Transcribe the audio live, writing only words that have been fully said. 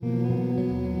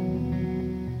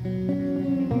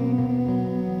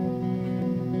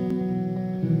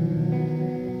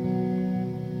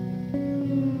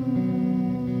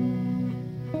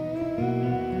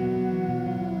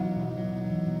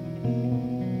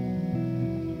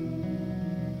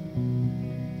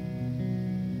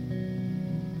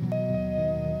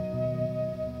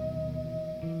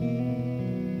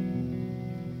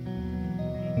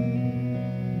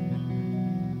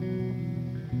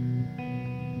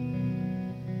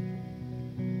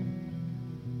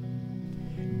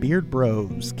Beard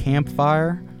Bros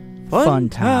Campfire Fun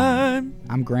Time.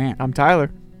 I'm Grant. I'm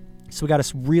Tyler. So we got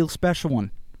a real special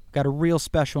one. Got a real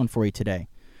special one for you today.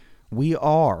 We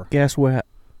are... Guess what?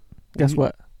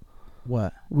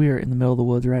 What? We're in the middle of the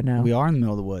woods right now. We are in the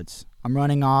middle of the woods. I'm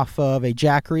running off of a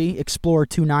Jackery Explorer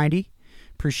 290.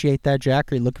 Appreciate that,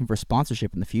 Jackery. Looking for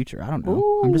sponsorship in the future. I don't know.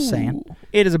 Ooh. I'm just saying.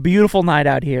 It is a beautiful night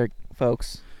out here,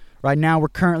 folks. Right now, we're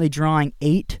currently drawing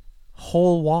 8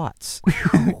 whole watts.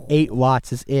 8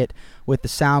 watts is it. With the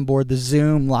soundboard, the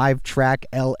Zoom Live Track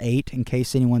L8. In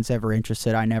case anyone's ever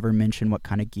interested, I never mention what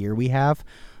kind of gear we have.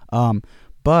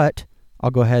 But I'll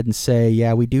go ahead and say,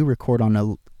 yeah, we do record on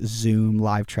a Zoom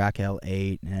Live Track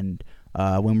L8. And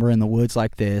when we're in the woods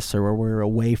like this or where we're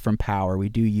away from power, we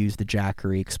do use the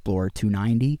Jackery Explorer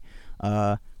 290.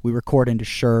 We record into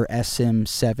Shure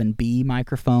SM7B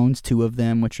microphones, 2 of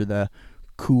them, which are the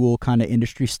cool kind of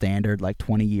industry standard, like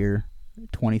 20,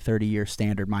 30 year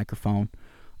standard microphone.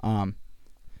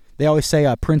 They always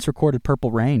say Prince recorded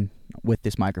Purple Rain with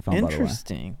this microphone, by the way.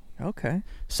 Interesting. Okay.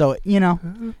 So,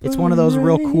 it's one of those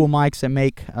real cool mics that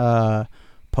make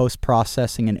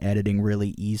post-processing and editing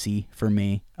really easy for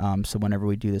me. So whenever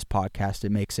we do this podcast,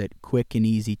 it makes it quick and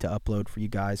easy to upload for you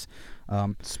guys.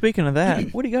 Speaking of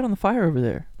that, what do you got on the fire over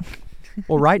there?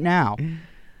 Well, right now,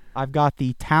 I've got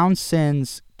the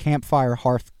Townsend's Campfire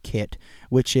Hearth Kit,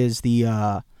 which is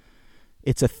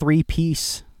it's a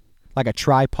 3-piece, like a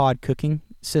tripod cooking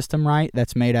system, right?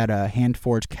 That's made out of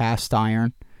hand-forged cast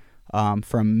iron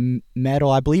from metal.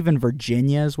 I believe in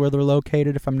Virginia is where they're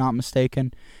located, if I'm not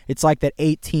mistaken. It's like that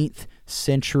 18th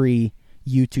century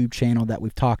YouTube channel that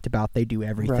we've talked about. They do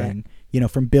everything,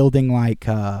 from building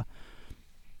a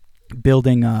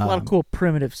lot of cool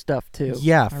primitive stuff too.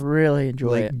 Yeah, I really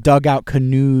enjoy it. Dugout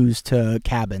canoes to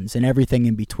cabins and everything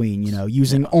in between.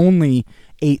 Using only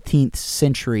 18th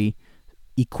century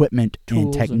equipment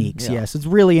and techniques. Yes, it's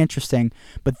really interesting.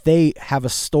 But they have a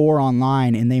store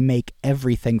online and they make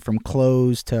everything from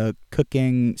clothes to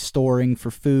cooking, storing for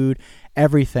food,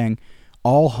 everything,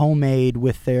 all homemade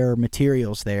with their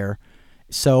materials there.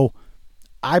 So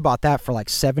I bought that for like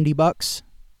 $70.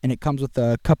 And it comes with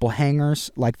a couple hangers,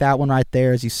 like that one right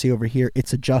there, as you see over here.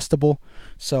 It's adjustable,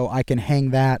 so I can hang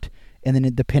that, and then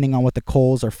depending on what the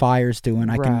coals or fire's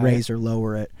doing, I can raise or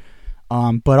lower it.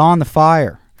 But on the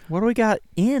fire, what do we got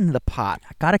in the pot?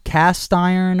 I got a cast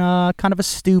iron, kind of a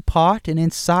stew pot, and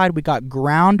inside we got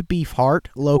ground beef heart,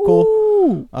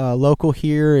 local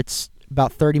here. It's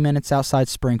about 30 minutes outside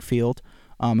Springfield.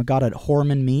 I got it at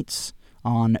Horman Meats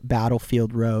on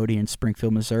Battlefield Road in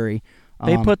Springfield, Missouri.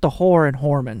 They put the whore in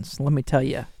Hormans, let me tell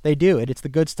you. They do. It's the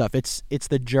good stuff. It's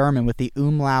the German with the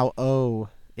umlaut O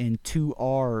and 2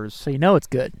 R's. So you know it's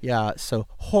good. Yeah, so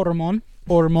Horman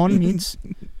means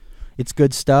it's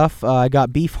good stuff. I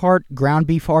got beef heart, ground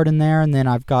beef heart in there, and then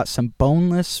I've got some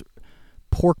boneless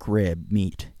pork rib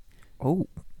meat. Oh.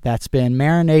 That's been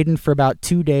marinating for about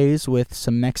 2 days with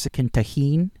some Mexican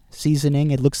tajin seasoning.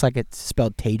 It looks like it's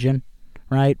spelled Tajin,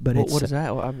 right? But what is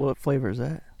that? What flavor is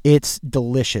that? It's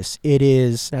delicious. It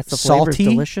is That's the salty,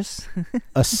 delicious,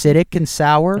 acidic and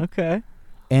sour, okay,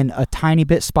 and a tiny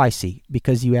bit spicy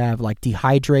because you have like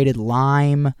dehydrated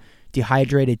lime,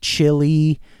 dehydrated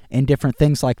chili, and different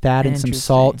things like that, and some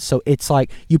salt. So it's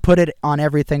like you put it on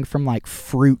everything from like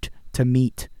fruit to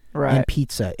meat and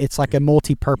pizza. It's like a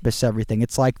multi-purpose everything.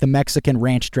 It's like the Mexican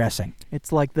ranch dressing.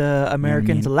 It's like the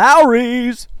Americans'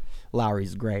 Lowry's.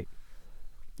 Lowry's great.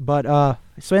 But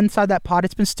so inside that pot,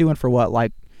 it's been stewing for what,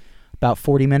 like about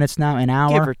 40 minutes now, an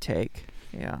hour? Give or take,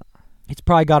 yeah. It's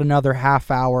probably got another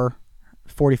half hour,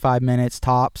 45 minutes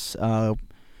tops.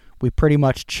 We pretty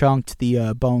much chunked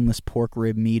the boneless pork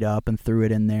rib meat up and threw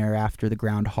it in there after the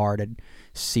ground heart had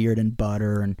seared in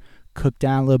butter and cooked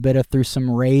down a little bit. Threw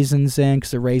some raisins in because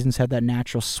the raisins have that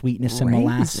natural sweetness and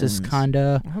molasses kind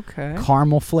of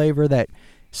caramel flavor that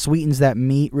sweetens that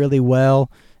meat really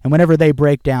well. And whenever they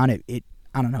break down, it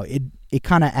I don't know, it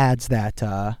kind of adds that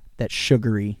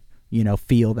sugary,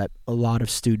 feel that a lot of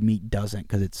stewed meat doesn't,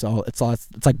 because it's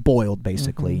like boiled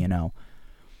basically,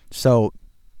 So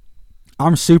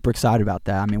I'm super excited about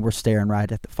that. I mean, we're staring right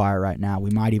at the fire right now. We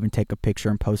might even take a picture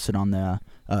and post it on the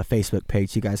Facebook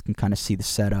page so you guys can kind of see the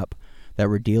setup that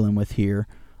we're dealing with here.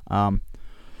 But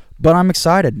I'm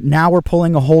excited. Now we're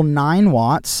pulling a whole 9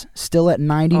 watts, still at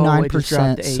 99%. It just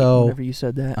dropped to 8 whenever you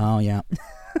said that. Oh, yeah.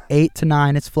 8 to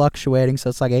 9, it's fluctuating, so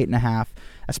it's like 8.5.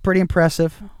 That's pretty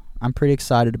impressive. I'm pretty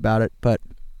excited about it. But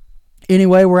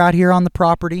anyway, we're out here on the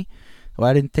property. Well,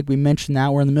 I didn't think we mentioned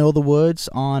that. We're in the middle of the woods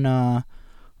on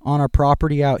our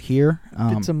property out here.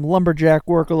 Did some lumberjack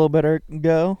work a little bit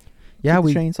ago. Yeah, took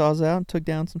the chainsaws out and took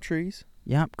down some trees.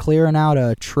 Yep, clearing out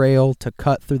a trail to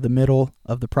cut through the middle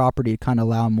of the property to kind of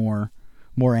allow more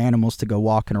animals to go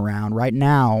walking around. Right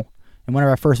now, and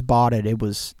whenever I first bought it, it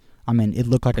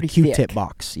looked like pretty a Q-tip thick.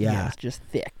 box. Yeah, it's just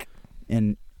thick.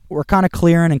 And we're kind of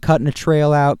clearing and cutting a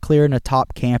trail out, clearing a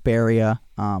top camp area.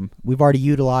 We've already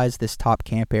utilized this top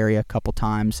camp area a couple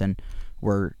times, and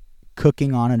we're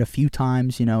cooking on it a few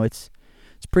times. It's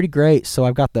pretty great. So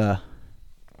I've got the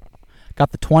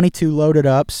 22 loaded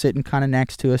up, sitting kind of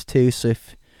next to us too. So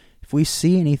if we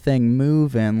see anything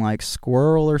moving, like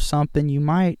squirrel or something,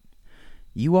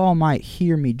 you all might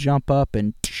hear me jump up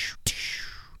and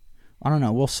I don't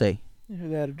know. We'll see.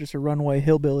 That just a runaway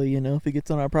hillbilly, if he gets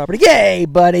on our property. Yay,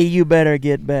 buddy, you better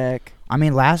get back. I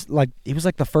mean, it was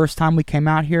like the first time we came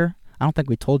out here. I don't think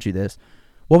we told you this.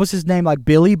 What was his name? Like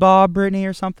Billy Bob, Brittany,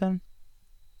 or something?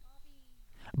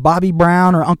 Bobby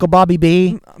Brown or Uncle Bobby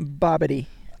B? Bobbity.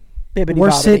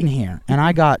 We're sitting here, and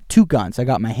I got two guns. I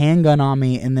got my handgun on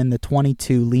me, and then the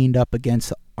 22 leaned up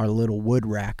against our little wood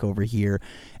rack over here.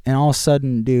 And all of a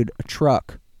sudden, dude, a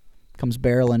truck comes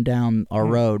barreling down our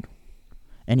road,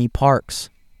 and he parks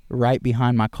right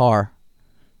behind my car.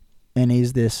 And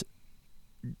he's this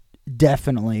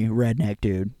definitely redneck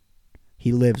dude.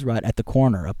 He lives right at the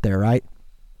corner up there, right?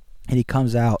 And he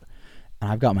comes out,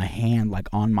 and I've got my hand like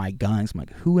on my guns. I'm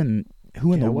like, who in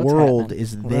the world happening?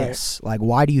 Is this? Right. Like,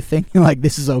 why do you think like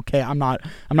this is okay? I'm not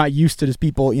used to this.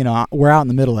 People, we're out in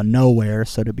the middle of nowhere,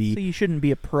 so you shouldn't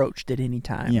be approached at any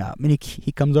time. Yeah, I mean,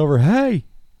 he comes over. Hey,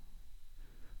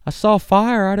 I saw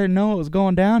fire. I didn't know it was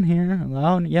going down here.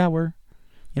 Oh, yeah, we're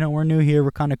new here.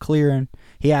 We're kind of clearing.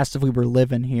 He asked if we were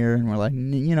living here, and we're like,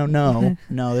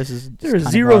 no, this is. There's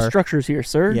zero structures here,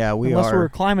 sir. Yeah, unless we're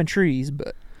climbing trees,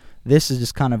 but this is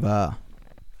just kind of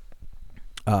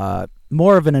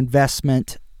more of an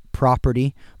investment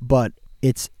property, but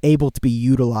it's able to be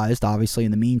utilized obviously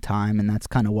in the meantime, and that's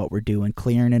kind of what we're doing,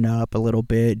 clearing it up a little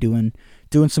bit, doing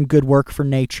some good work for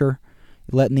nature,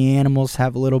 letting the animals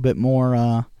have a little bit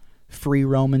more free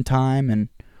roaming time, and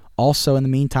also in the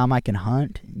meantime I can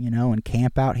hunt, and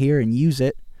camp out here and use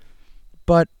it.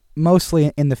 But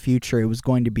mostly in the future it was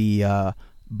going to be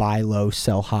buy low,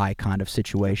 sell high kind of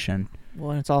situation.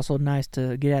 Well, and it's also nice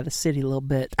to get out of the city a little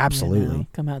bit. Absolutely.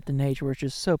 Come out to nature where it's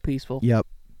just so peaceful. Yep.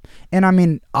 And I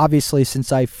mean, obviously,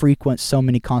 since I frequent so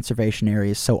many conservation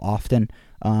areas so often,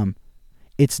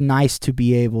 it's nice to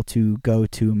be able to go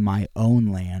to my own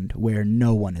land where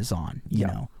no one is on, you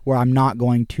know, where I'm not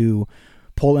going to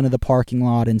pull into the parking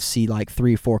lot and see like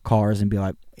 3 or 4 cars and be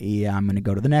like, yeah, I'm going to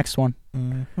go to the next one.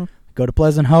 Mm-hmm. Go to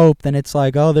Pleasant Hope, then it's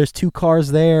like, oh, there's 2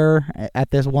 cars there at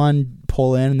this one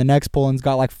pull in, and the next pull in's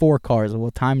got like 4 cars.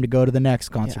 Well, time to go to the next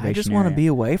conservation area. I just want to be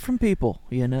away from people,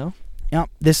 Yep,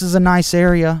 this is a nice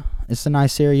area. It's a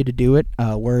nice area to do it.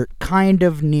 We're kind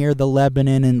of near the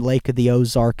Lebanon and Lake of the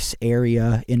Ozarks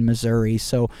area in Missouri,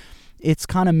 so it's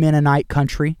kind of Mennonite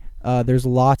country. There's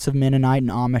lots of Mennonite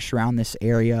and Amish around this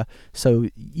area, so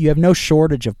you have no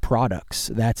shortage of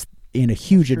products. That's in a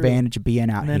huge advantage of being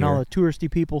out here. And then all the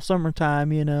touristy people,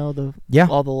 summertime, all the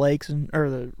lakes or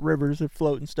the rivers that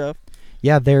float and stuff.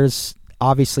 Yeah, there's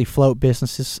obviously float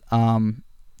businesses.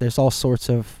 There's all sorts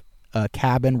of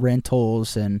cabin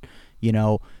rentals, and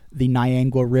the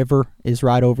Niangua River is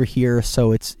right over here,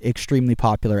 so it's extremely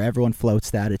popular. Everyone floats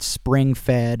that. It's spring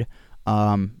fed.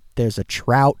 There's a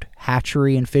trout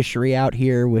hatchery and fishery out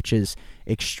here, which is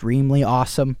extremely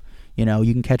awesome.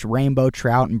 You can catch rainbow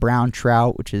trout and brown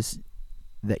trout, which is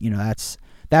that's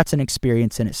an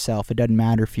experience in itself. It doesn't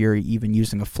matter if you're even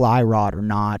using a fly rod or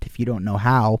not. If you don't know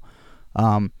how,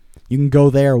 you can go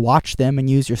there, watch them, and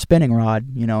use your spinning rod,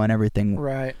 and everything.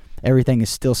 Right. Everything is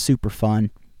still super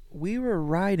fun. We were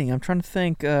riding. I'm trying to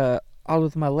think. I was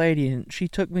with my lady, and she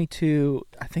took me to,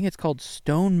 I think it's called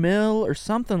Stone Mill or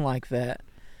something like that.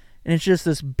 And it's just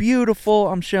this beautiful.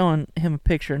 I'm showing him a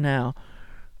picture now.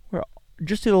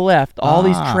 Just to the left, all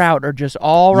these trout are just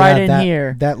all right in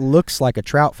here. That looks like a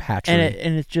trout hatchery.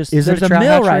 And it's just, there's a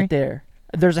mill hatchery? Right there.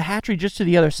 There's a hatchery just to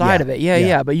the other side of it.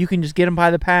 Yeah. But you can just get them by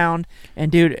the pound,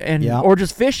 and or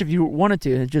just fish if you wanted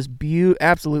to. It's just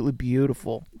absolutely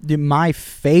beautiful. Dude, my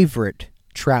favorite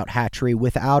trout hatchery,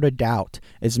 without a doubt,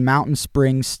 is Mountain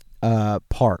Springs Trout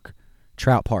Park.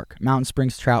 Mountain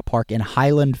Springs Trout Park in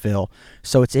Highlandville.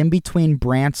 So it's in between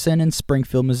Branson and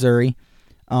Springfield, Missouri.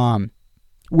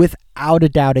 Without a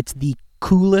doubt, it's the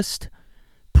coolest,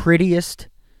 prettiest,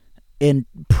 and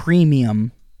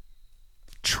premium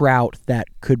trout that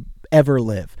could ever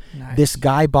live. Nice. This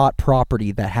guy bought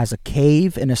property that has a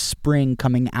cave and a spring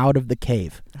coming out of the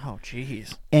cave. Oh,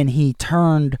 jeez. And he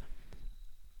turned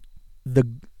the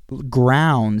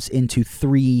grounds into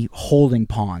 3 holding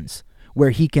ponds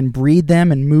where he can breed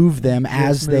them and move them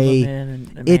as they.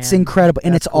 It's incredible,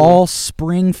 and it's cool. All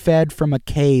spring fed from a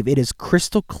cave. It is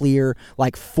crystal clear,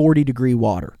 like 40-degree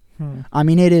water. I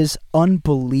mean, it is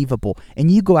unbelievable. And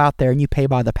you go out there and you pay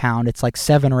by the pound. It's like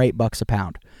 $7 or $8 a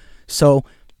pound. So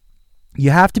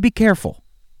you have to be careful,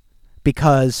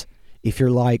 because if you're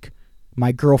like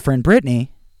my girlfriend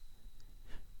Brittany,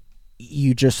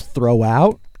 you just throw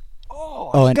out.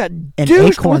 Oh, and got an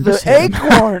acorn. With the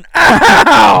acorn.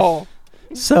 Ow!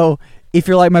 So if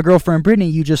you're like my girlfriend Brittany,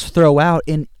 you just throw out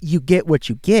and you get what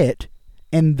you get.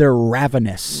 And they're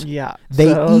ravenous. Yeah.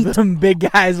 They eat. Some big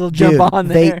guys will jump on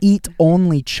there. They eat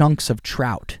only chunks of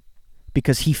trout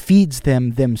because he feeds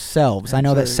them themselves. I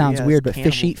know that sounds weird, but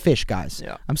fish eat fish, guys.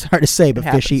 Yeah. I'm sorry to say, but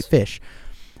fish eat fish.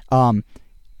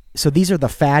 So these are the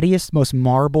fattiest, most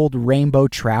marbled rainbow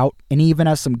trout, and he even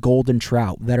has some golden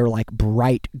trout that are like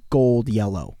bright gold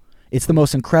yellow. It's the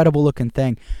most incredible looking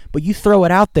thing. But you throw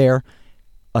it out there,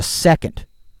 a second,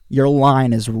 your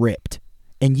line is ripped.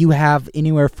 And you have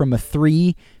anywhere from a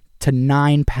 3 to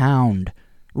 9 pound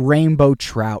rainbow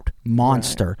trout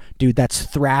monster, dude, that's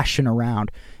thrashing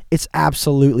around. It's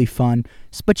absolutely fun.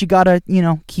 But you got to,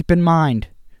 keep in mind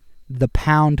the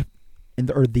pound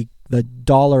or the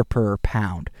dollar per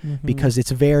pound, because it's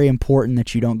very important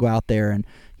that you don't go out there and,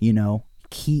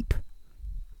 keep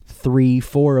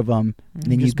 3-4 of them.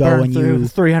 And then you go and you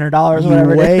 $300, you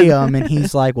whatever. Weigh them, and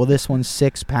he's like, well, this one's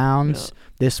 6 pounds,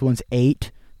 this one's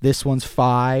 8. This one's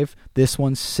 5. This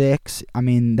one's 6. I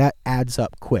mean, that adds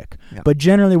up quick. Yep. But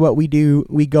generally what we do,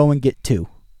 we go and get 2.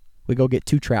 We go get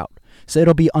 2 trout. So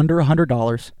it'll be under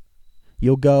 $100.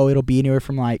 It'll be anywhere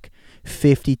from like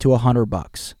 $50 to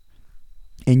 $100.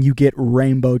 And you get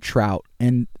rainbow trout.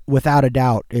 And without a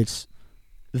doubt, it's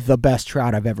the best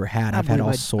trout I've ever had. I've had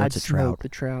all sorts of trout. The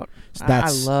trout. I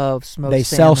love smoked. They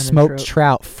sell smoked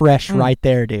trout fresh right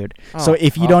there, dude. So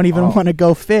if you don't even want to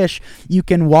go fish, you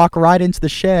can walk right into the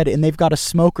shed, and they've got a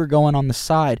smoker going on the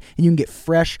side, and you can get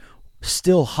fresh,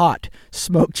 still hot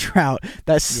smoked trout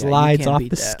that slides off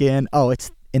the skin.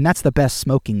 And that's the best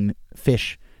smoking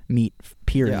fish meat.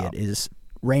 Period. Is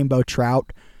rainbow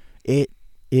trout. It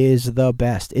is the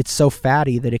best. It's so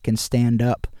fatty that it can stand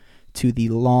up to the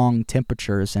long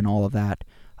temperatures and all of that,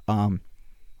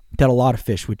 that a lot of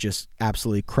fish would just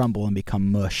absolutely crumble and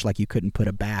become mush. Like you couldn't put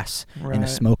a bass in a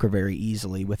smoker very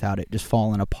easily without it just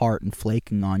falling apart and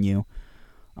flaking on you.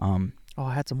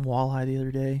 I had some walleye the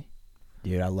other day.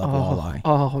 Dude, I love walleye.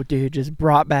 Oh, dude, just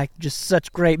brought back just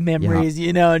such great memories,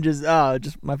 and just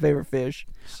my favorite fish.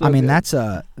 So good.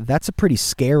 that's a pretty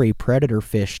scary predator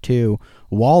fish too.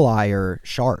 Walleye are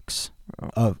sharks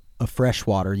of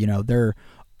freshwater. They're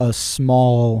a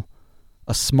small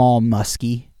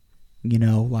muskie,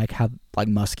 like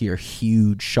muskie are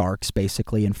huge sharks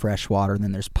basically in freshwater, and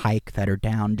then there's pike that are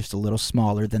down just a little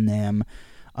smaller than them.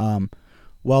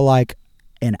 Like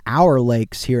in our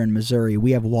lakes here in Missouri,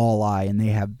 we have walleye, and they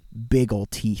have big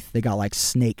old teeth. They got like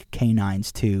snake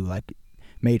canines too, like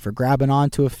made for grabbing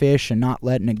onto a fish and not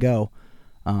letting it go.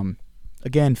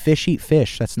 Again, fish eat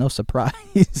fish. That's no surprise.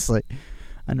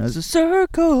 I know it's a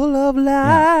circle of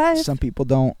life. Some people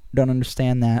don't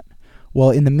understand that. Well,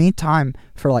 in the meantime,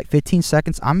 for like 15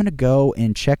 seconds, I'm gonna go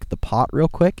and check the pot real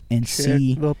quick and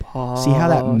see how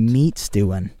that meat's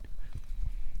doing.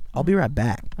 I'll be right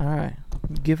back. All right.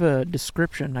 Give a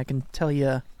description. I can tell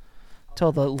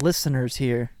the listeners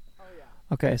here.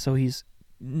 Okay, so he's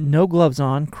no gloves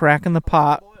on, cracking the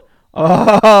pot.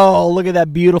 Oh, look at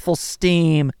that beautiful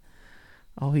steam.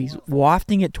 Oh, he's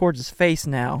wafting it towards his face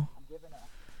now.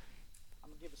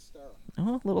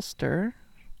 Oh, a little stir.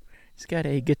 He's got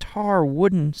a guitar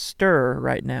wooden stir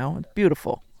right now. It's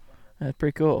beautiful. That's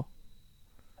pretty cool.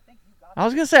 I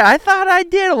was going to say, I thought I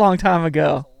did a long time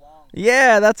ago.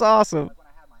 Yeah, that's awesome.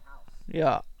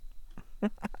 Yeah.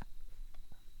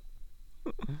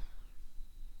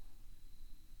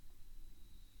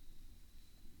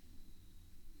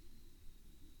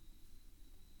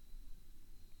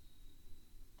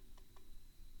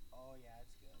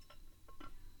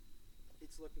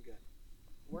 Looking good.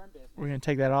 We're in business. We're gonna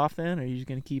take that off then, or are you just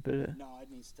gonna keep it? No,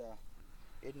 it needs to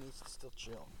still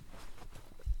chill.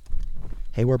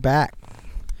 Hey, we're back.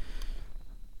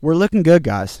 We're looking good,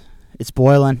 guys. It's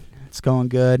boiling. It's going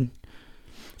good.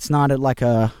 It's not at like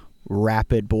a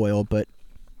rapid boil, but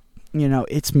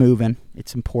it's moving.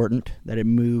 It's important that it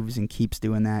moves and keeps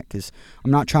doing that, because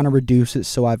I'm not trying to reduce it,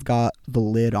 so I've got the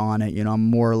lid on it. I'm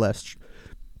more or less.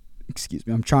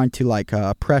 I'm trying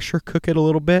to pressure cook it a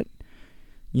little bit.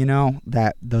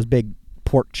 Those big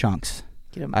pork chunks.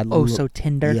 Get them so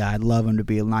tender. Yeah, I'd love them to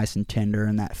be nice and tender,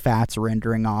 and that fat's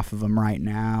rendering off of them right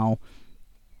now.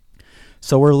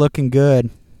 So we're looking good.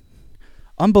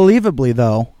 Unbelievably,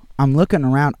 though, I'm looking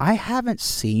around. I haven't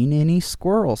seen any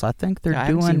squirrels. I think they're I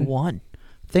haven't doing seen one.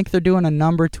 I think they're doing a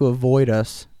number to avoid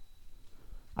us.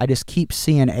 I just keep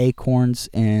seeing acorns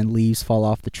and leaves fall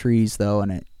off the trees, though,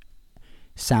 and it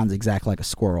sounds exactly like a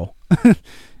squirrel. You're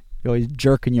always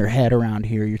jerking your head around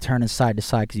here. You're turning side to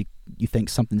side because you think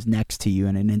something's next to you,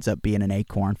 and it ends up being an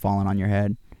acorn falling on your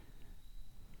head.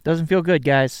 Doesn't feel good,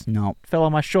 guys. No. Fell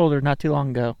on my shoulder not too long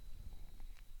ago.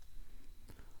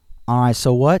 All right,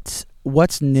 so what's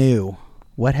new?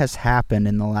 What has happened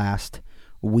in the last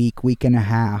week and a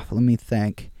half? Let me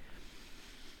think.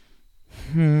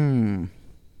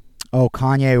 Oh,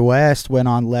 Kanye West went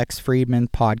on Lex Friedman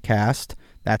podcast.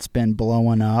 That's been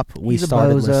blowing up. We He's a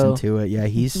started bozo. listening to it. Yeah,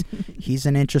 he's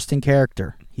an interesting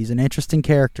character. He's an interesting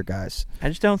character, guys. I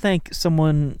just don't think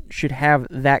someone should have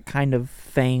that kind of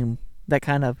fame, that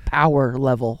kind of power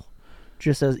level,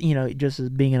 just as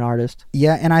being an artist.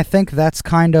 Yeah, and I think that's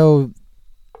kind of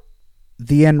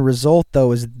the end result,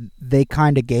 though, is they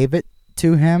kind of gave it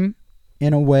to him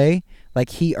in a way. Like,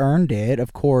 he earned it,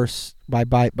 of course, by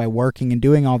working and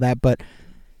doing all that, but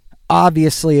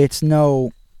obviously there's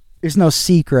no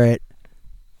secret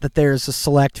that there's a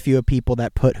select few of people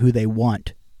that put who they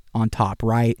want on top,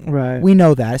 right? Right. We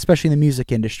know that, especially in the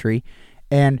music industry.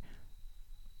 And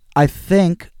I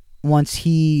think once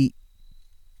he,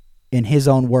 in his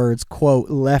own words, quote,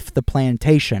 left the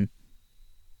plantation,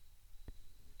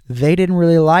 they didn't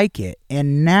really like it.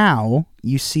 And now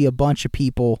you see a bunch of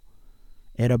people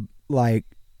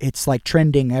it's like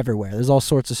trending everywhere. There's all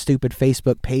sorts of stupid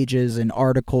Facebook pages and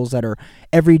articles that are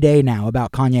every day now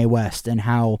about Kanye West and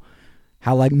how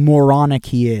like moronic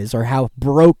he is, or how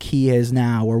broke he is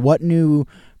now, or what new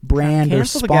brand or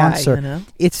sponsor. The guy,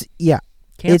 It's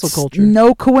cancel it's culture.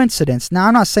 No coincidence. Now,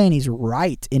 I'm not saying he's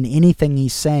right in anything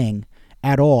he's saying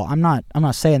at all. I'm not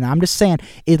saying that. I'm just saying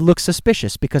it looks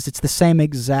suspicious because it's the same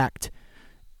exact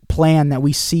plan that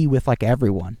we see with like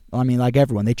everyone. I mean, like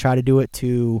everyone. They try to do it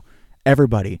to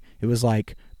everybody. It was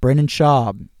like Brendan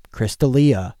Schaub, Chris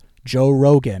D'Elia, Joe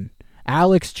Rogan,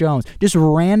 Alex Jones, just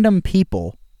random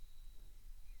people.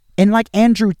 And like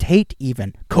Andrew Tate,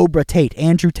 even Cobra Tate,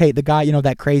 Andrew Tate, the guy,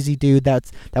 that crazy dude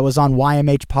that was on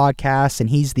YMH podcasts, and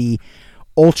he's the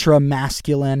ultra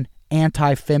masculine,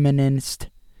 anti-feminist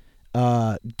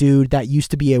dude that used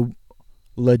to be a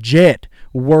legit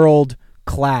world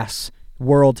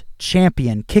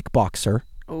champion kickboxer.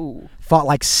 Oh, Fought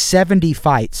like 70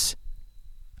 fights.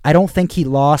 I don't think he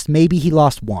lost. Maybe he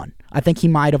lost one. I think he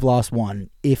might have lost one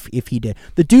if he did.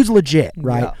 The dude's legit,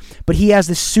 right? Yeah. But he has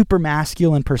this super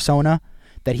masculine persona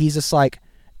that he's just like,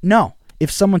 no.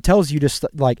 If someone tells you to,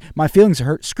 like, my feelings are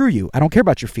hurt, screw you. I don't care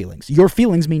about your feelings. Your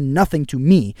feelings mean nothing to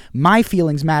me. My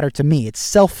feelings matter to me. It's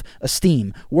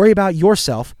self-esteem. Worry about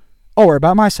yourself. Oh, worry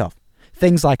about myself.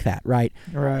 Things like that, right?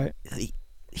 right.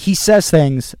 He says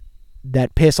things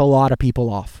that piss a lot of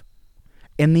people off.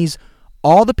 And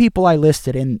all the people I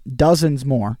listed, and dozens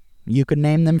more, you could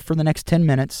name them for the next 10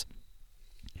 minutes,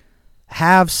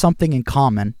 have something in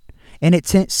common. And it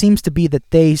seems to be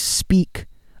that they speak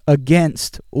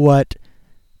against what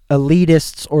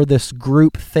elitists or this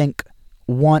group think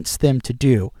wants them to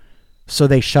do. So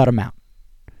they shut them out.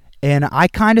 And I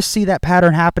kind of see that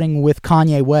pattern happening with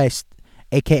Kanye West,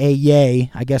 a.k.a.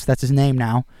 Ye. I guess that's his name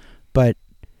now. But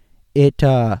it...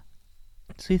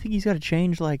 So you think he's got to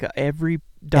change like every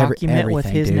document with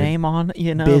his dude. Name on,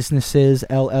 Businesses,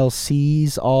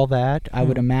 LLCs, all that, I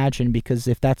would imagine, because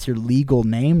if that's your legal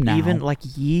name now. Even like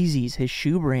Yeezys, his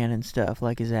shoe brand and stuff,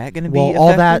 like is that going to be Well, affected?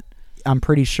 all that I'm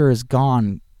pretty sure is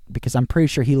gone, because I'm pretty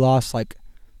sure he lost like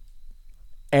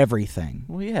everything.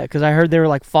 Well, yeah, because I heard they were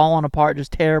like falling apart,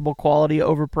 just terrible quality,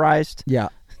 overpriced, Yeah.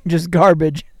 just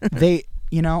garbage.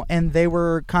 And they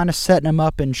were kind of setting him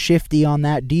up and shifty on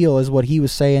that deal, is what he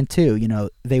was saying too.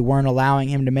 They weren't allowing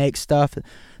him to make stuff.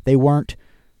 They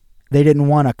didn't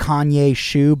want a Kanye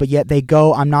shoe, but yet they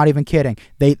go, I'm not even kidding.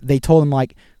 They told him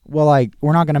like, well, like,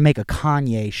 we're not going to make a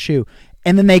Kanye shoe.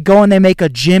 And then they go and they make a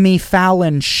Jimmy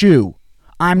Fallon shoe.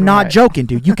 I'm not joking,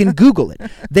 dude. You can Google it.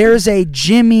 There's a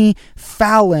Jimmy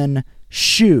Fallon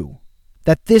shoe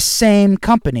that this same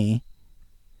company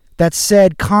that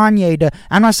said Kanye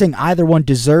I'm not saying either one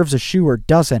deserves a shoe or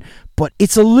doesn't, but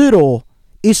it's a little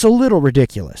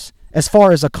ridiculous as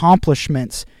far as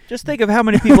accomplishments. Just think of how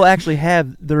many people actually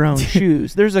have their own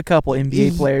shoes. There's a couple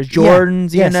NBA players,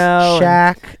 Jordans, yes,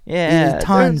 Shaq,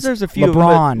 tons. There's a few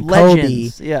LeBron, of them,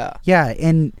 legends. Kobe. Yeah,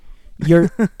 and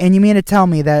and you mean to tell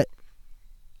me that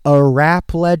a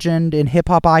rap legend and hip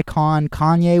hop icon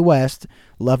Kanye West,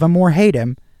 love him or hate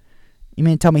him, you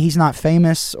mean to tell me he's not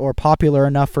famous or popular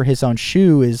enough for his own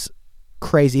shoe is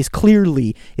crazy. It's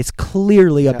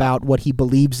clearly about what he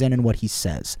believes in and what he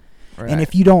says. Right. And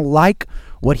if you don't like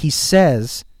what he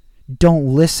says, don't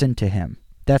listen to him.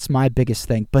 That's my biggest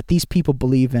thing. But these people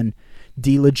believe in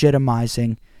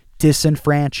delegitimizing,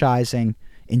 disenfranchising,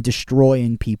 and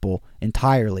destroying people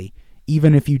entirely,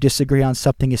 even if you disagree on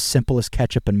something as simple as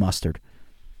ketchup and mustard.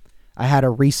 I had a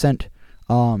recent,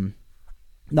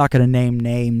 not going to name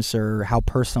names or how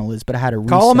personal it is, but I had a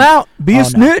recent... Call them out. Be a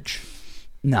snitch.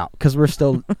 No, because we're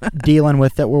still dealing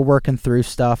with it. We're working through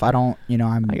stuff. I don't,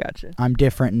 I got you. I'm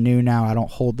different and new now. I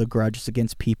don't hold the grudges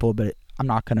against people, but I'm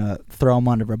not going to throw them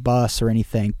under a bus or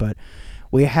anything. But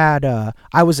we had,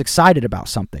 I was excited about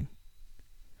something.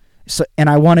 So, and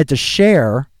I wanted to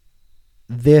share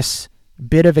this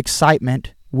bit of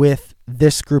excitement with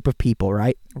this group of people,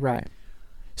 right? Right.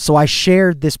 So I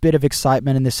shared this bit of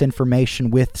excitement and this information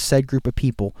with said group of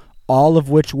people, all of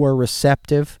which were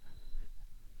receptive,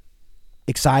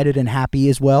 excited and happy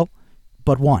as well,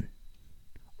 but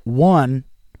one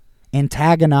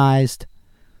antagonized.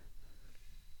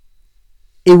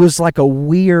 It was like a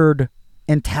weird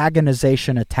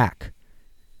antagonization attack.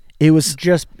 It was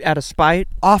just out of spite?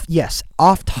 Off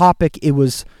topic. It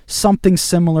was something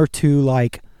similar to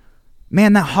like,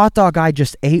 man, that hot dog I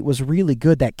just ate was really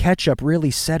good. That ketchup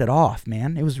really set it off,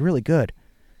 man. It was really good.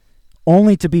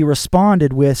 Only to be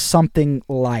responded with something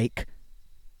like,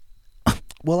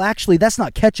 well, actually, that's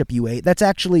not ketchup you ate. That's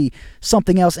actually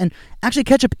something else. And actually,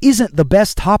 ketchup isn't the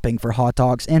best topping for hot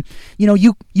dogs. And,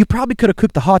 you probably could have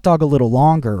cooked the hot dog a little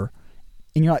longer.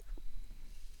 And you're like,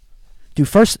 dude,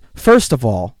 first of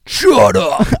all, shut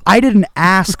up. I didn't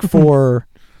ask for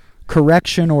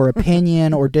correction or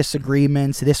opinion or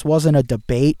disagreements. This wasn't a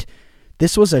debate.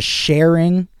 This was a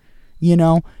sharing,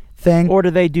 thing. Or do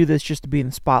they do this just to be in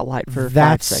the spotlight for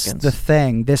 5 seconds? That's the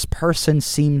thing. This person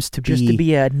seems to just to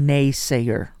be a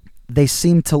naysayer. They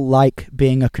seem to like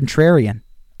being a contrarian.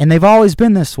 And they've always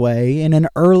been this way. And in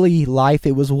early life,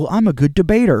 it was, well, I'm a good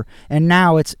debater. And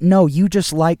now it's, no, you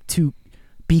just like to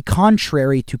be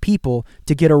contrary to people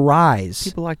to get a rise.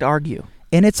 People like to argue.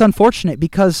 And it's unfortunate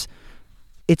because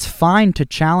it's fine to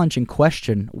challenge and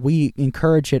question. We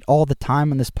encourage it all the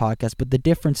time on this podcast. But the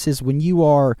difference is when you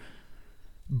are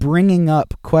bringing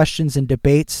up questions and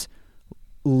debates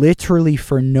literally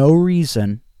for no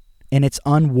reason, and it's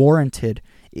unwarranted,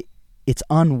 it's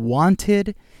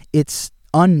unwanted, it's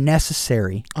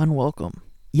unnecessary, unwelcome.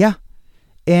 Yeah.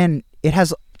 And it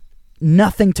has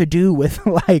nothing to do with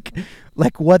like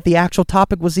what the actual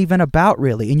topic was even about,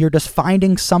 really. And you're just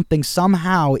finding something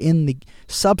somehow in the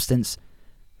substance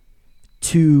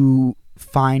to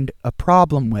find a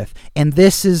problem with. And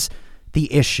this is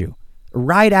the issue.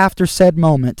 Right after said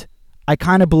moment, I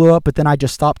kind of blew up, but then I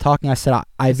just stopped talking. I said,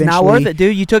 I eventually... It's not worth it,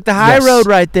 dude. You took the high road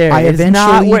right there. I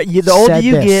eventually the older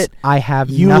you get, I have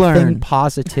nothing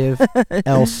positive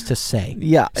else to say.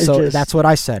 Yeah. So that's what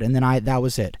I said, and then that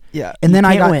was it. Yeah. And then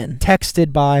I got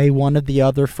texted by one of the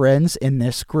other friends in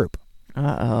this group.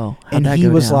 Uh-oh. And he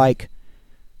was like,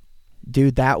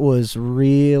 dude, that was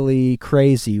really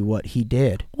crazy what he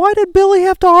did. Why did Billy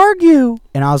have to argue?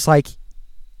 And I was like,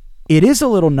 it is a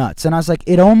little nuts. And I was like,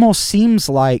 it almost seems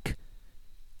like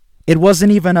it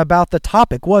wasn't even about the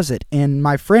topic, was it? And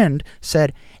my friend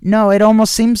said, no, it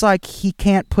almost seems like he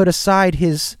can't put aside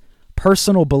his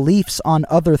personal beliefs on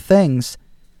other things.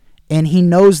 And he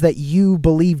knows that you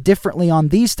believe differently on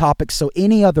these topics, so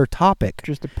any other topic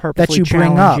just to that you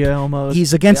bring up,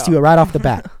 he's against you right off the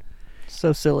bat.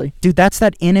 So silly. Dude, that's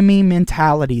that enemy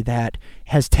mentality that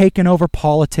has taken over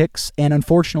politics and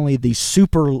unfortunately the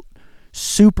super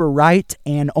right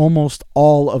and almost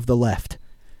all of the left.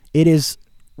 It is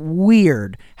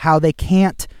weird how they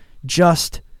can't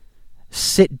just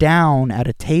sit down at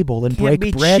a table and break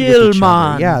bread with each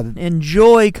other. Yeah,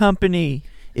 enjoy company.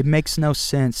 It makes no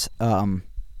sense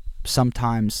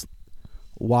sometimes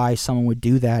why someone would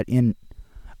do that. And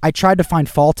I tried to find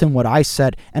fault in what I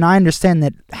said, and I understand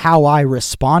that how I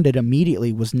responded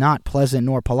immediately was not pleasant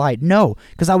nor polite. No,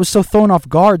 because I was so thrown off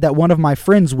guard that one of my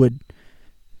friends would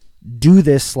do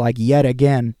this like yet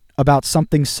again about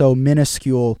something so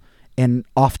minuscule and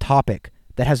off topic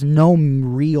that has no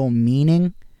real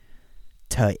meaning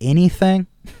to anything.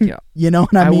 Yeah. You know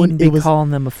what I mean? I wouldn't be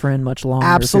calling them a friend much longer.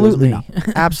 Absolutely not.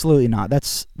 Absolutely not.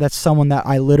 That's someone that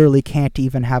I literally can't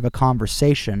even have a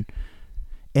conversation.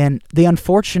 And the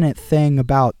unfortunate thing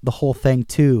about the whole thing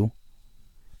too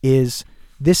is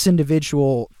this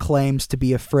individual claims to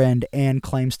be a friend and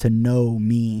claims to know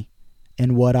me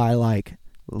and what I like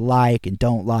and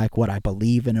don't like, what I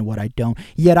believe in and what I don't.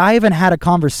 Yet I haven't had a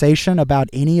conversation about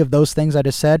any of those things I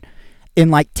just said in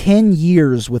like 10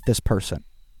 years with this person.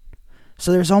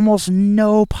 So there's almost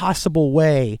no possible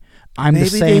way I'm Maybe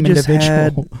the same they just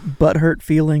individual. had butthurt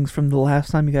feelings from the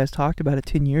last time you guys talked about it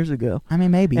 10 years ago. I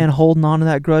mean, maybe. And holding on to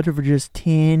that grudge for just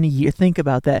 10 years. Think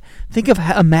about that.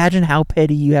 Imagine how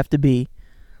petty you have to be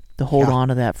to hold on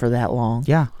to that for that long.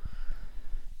 Yeah.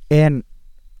 And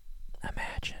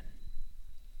imagine.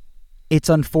 It's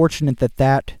unfortunate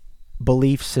that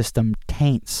belief system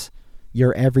taints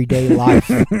your everyday life.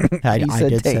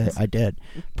 I did.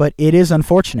 But it is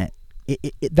unfortunate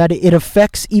that it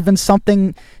affects even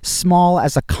something small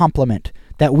as a compliment,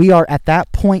 that we are at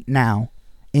that point now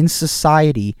in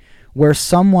society where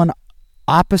someone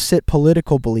opposite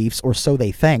political beliefs, or so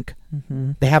they think,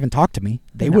 they haven't talked to me,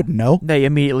 they wouldn't know. They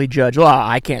immediately judge, well,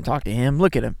 I can't talk to him.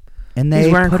 Look at him. And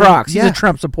he's wearing Crocs. He's a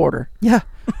Trump supporter. Yeah.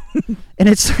 And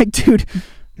it's like, dude,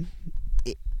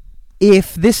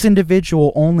 if this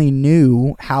individual only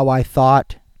knew how I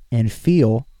thought and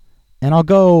feel, and I'll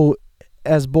go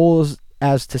as bold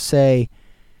as to say,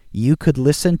 you could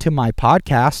listen to my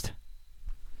podcast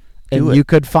and you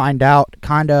could find out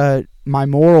kind of my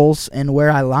morals and where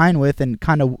I line with and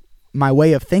kind of my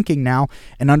way of thinking now,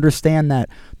 and understand that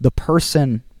the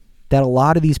person that a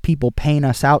lot of these people paint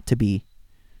us out to be,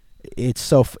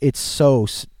 it's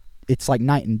like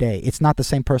night and day. It's not the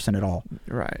same person at all.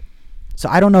 Right. So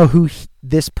I don't know who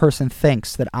this person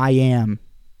thinks that I am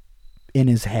in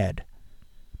his head.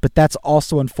 But that's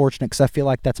also unfortunate, because I feel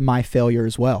like that's my failure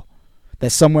as well. That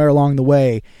somewhere along the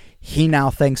way, he now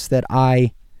thinks that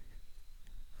I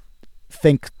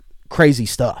think crazy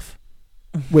stuff.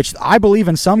 Which I believe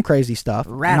in some crazy stuff.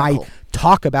 Radical. And I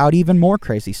talk about even more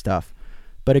crazy stuff.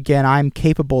 But again, I'm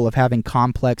capable of having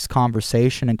complex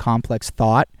conversation and complex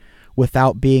thought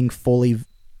without being fully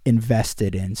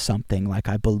invested in something like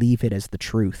I believe it as the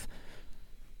truth.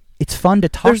 It's fun to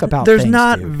talk about there's things,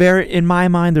 not dude. in my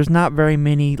mind, there's not very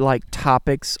many like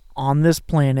topics on this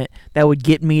planet that would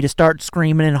get me to start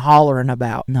screaming and hollering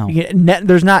about. No.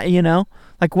 There's not,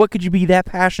 like, what could you be that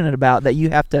passionate about that you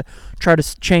have to try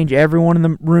to change everyone in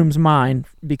the room's mind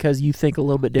because you think a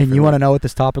little bit different? And you want to know what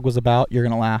this topic was about? You're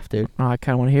going to laugh, dude. Oh, I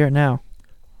kind of want to hear it now.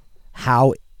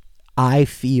 How I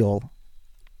feel,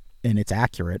 and it's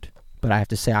accurate, but I have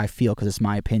to say I feel because it's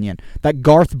my opinion, that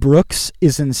Garth Brooks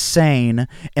is insane,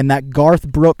 and that Garth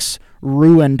Brooks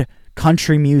ruined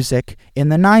country music in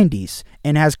the 90s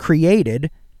and has created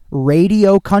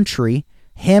radio country.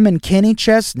 Him and Kenny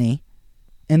Chesney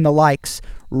and the likes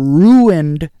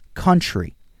ruined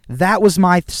country. That was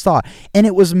my thought. And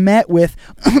it was met with,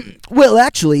 well,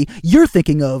 actually, you're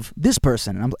thinking of this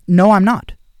person. And no, I'm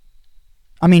not.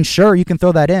 I mean, sure, you can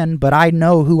throw that in, but I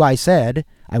know who I said.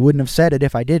 I wouldn't have said it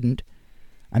if I didn't.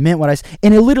 I meant what I said.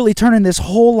 And it literally turned into this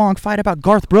whole long fight about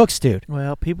Garth Brooks, dude.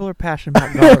 Well, people are passionate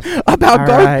about Garth. About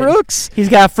Garth Brooks. He's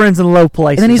got friends in low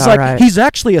places. And then he's like, he's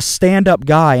actually a stand-up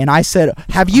guy. And I said,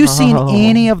 have you seen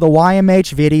any of the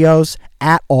YMH videos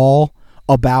at all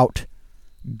about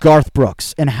Garth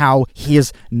Brooks and how he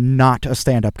is not a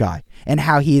stand-up guy and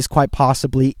how he is quite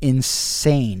possibly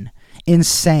insane?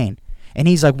 Insane. And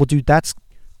he's like, well, dude, that's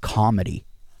comedy.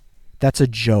 That's a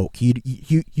joke.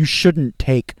 You shouldn't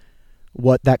take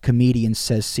what that comedian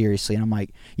says seriously. And I'm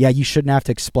like, yeah, you shouldn't have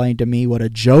to explain to me what a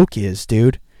joke is,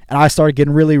 dude. And I started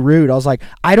getting really rude. I was like,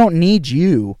 I don't need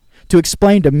you to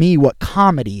explain to me what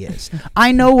comedy is.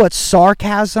 I know what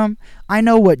sarcasm, I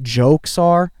know what jokes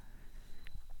are.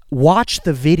 Watch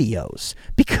the videos,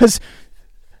 because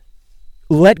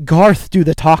let Garth do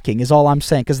the talking is all I'm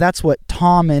saying, because that's what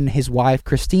Tom and his wife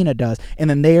Christina does, and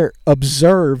then they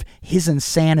observe his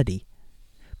insanity.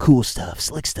 Cool stuff,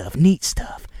 slick stuff, neat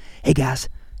stuff. Hey guys,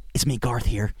 it's me, Garth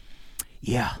here.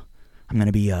 Yeah, I'm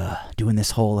gonna be doing this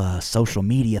whole social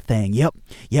media thing. Yep,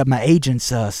 my agents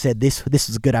said this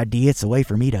is a good idea. It's a way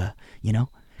for me to,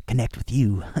 connect with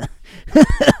you.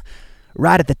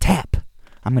 Right at the tap,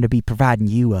 I'm gonna be providing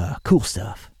you cool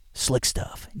stuff, slick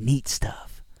stuff, neat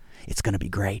stuff. It's gonna be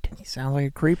great. He sounds like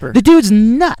a creeper. The dude's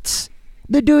nuts.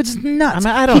 I mean,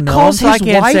 I don't know. He calls him, so his I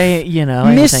can't wife say,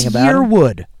 Miss anything about him.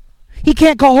 Yearwood. He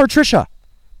can't call her Trisha.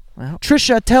 Well,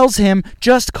 Trisha tells him,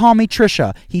 just call me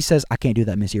Trisha. He says, I can't do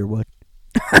that, Miss Yearwood.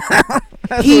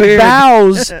 He weird.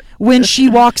 bows when she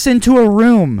walks into a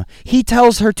room. He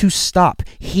tells her to stop.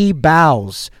 He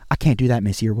bows. I can't do that,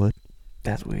 Miss Yearwood.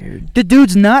 That's weird. The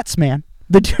dude's nuts, man.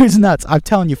 The dude's nuts. I'm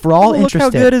telling you, for all interested.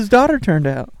 Look how good his daughter turned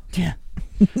out. Yeah.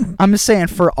 I'm just saying,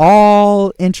 for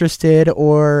all interested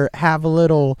or have a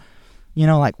little,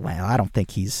 well, I don't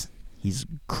think he's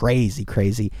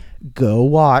crazy. Go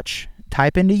watch.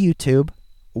 Type into YouTube,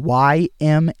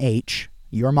 YMH,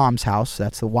 Your Mom's House.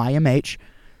 That's the YMH.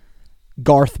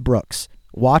 Garth Brooks.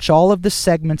 watch all of the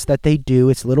segments that they do.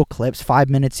 It's little clips, 5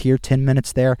 minutes here, 10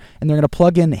 minutes there, and they're going to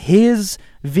plug in his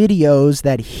videos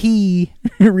that he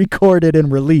recorded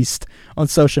and released on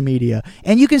social media.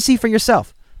 And you can see for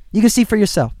yourself.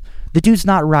 The dude's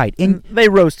not right. And they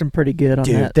roast him pretty good on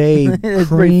dude, that. they It's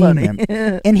cream pretty him.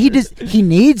 funny. And he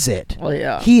needs it. Well,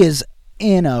 yeah. He is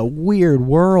in a weird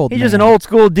world. He's just an old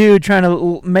school dude trying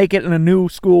to make it in a new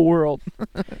school world.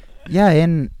 Yeah,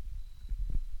 and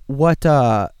what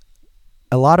a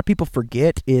lot of people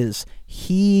forget is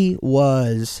he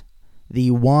was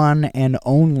the one and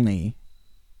only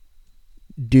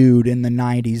dude in the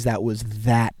 90s that was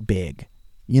that big.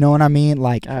 You know what I mean?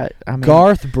 Like, I mean,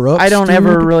 Garth Brooks. I don't dude,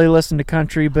 ever really listen to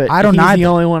country, but I don't he's either. the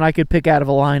only one I could pick out of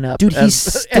a lineup. Dude, he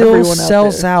still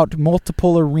sells out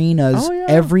multiple arenas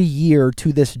every year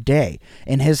to this day.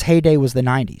 And his heyday was the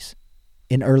 90s,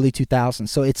 in early 2000s.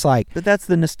 So it's like, but that's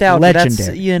the nostalgia. Legendary.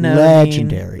 That's, you know,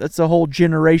 Legendary. I mean, that's a whole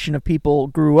generation of people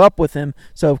grew up with him,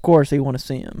 so of course they want to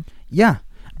see him. yeah.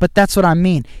 But that's what I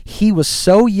mean. He was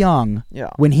so young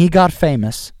when he got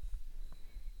famous,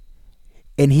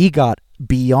 and he got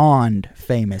beyond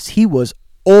famous. He was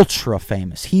ultra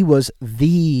famous. He was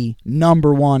the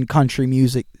 #1 country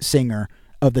music singer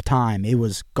of the time. It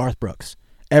was Garth Brooks.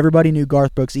 Everybody knew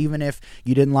Garth Brooks, even if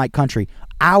you didn't like country.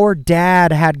 Our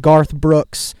dad had Garth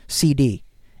Brooks CD,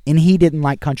 and he didn't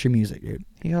like country music, dude.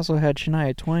 He also had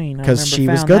Shania Twain. Because she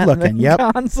was good looking. Yep.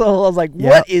 Console. I was like,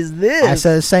 what is this? I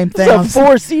said the same thing. It's a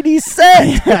 4 CD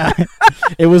set. Yeah.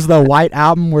 It was the white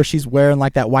album where she's wearing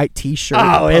like that white T-shirt.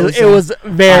 Oh, it was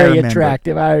very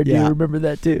attractive. I do remember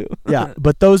that too. Yeah,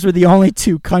 but those were the only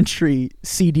 2 country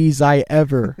CDs I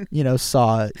ever,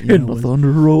 saw. In the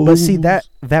Thunder Rolls. But see,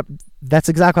 that's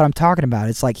exactly what I'm talking about.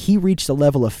 It's like he reached a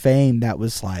level of fame that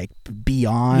was like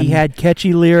beyond. He had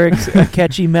catchy lyrics, a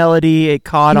catchy melody. It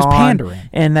caught on. He was pandering.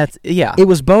 And that's, It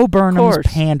was Bo Burnham's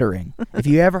Pandering. If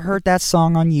you ever heard that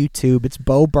song on YouTube, it's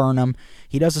Bo Burnham.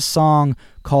 He does a song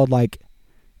called like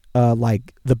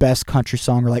the best country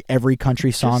song, or like every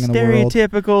country song in the world.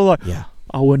 Stereotypical. Like, yeah.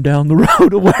 I went down the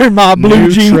road wearing my blue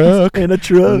jeans truck, in a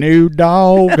truck. New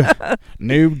dog,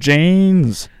 new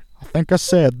jeans. I think I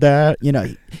said that.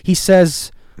 He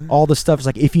says all the stuff. It's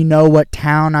like, if you know what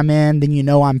town I'm in, then you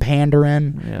know I'm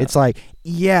pandering. Yeah. It's like,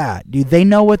 yeah, dude, they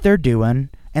know what they're doing.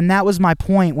 And that was my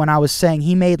point when I was saying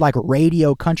he made like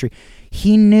radio country.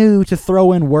 He knew to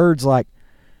throw in words like,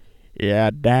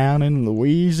 yeah, down in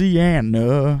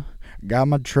Louisiana, got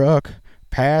my truck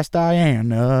past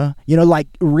Diana. Like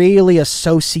really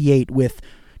associate with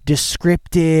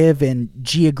descriptive and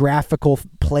geographical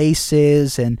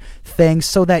places and things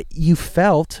so that you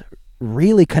felt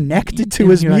really connected to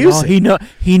his music. Like, oh,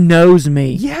 he knows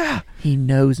me. Yeah. He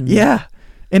knows me. Yeah.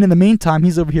 And in the meantime,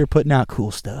 he's over here putting out cool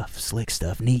stuff, slick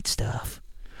stuff, neat stuff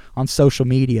on social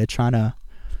media, trying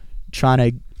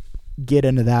to get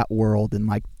into that world and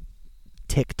like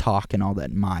TikTok and all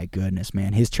that. My goodness,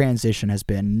 man. His transition has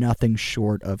been nothing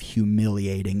short of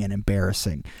humiliating and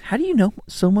embarrassing. How do you know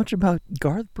so much about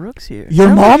Garth Brooks here?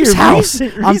 Your mom's house.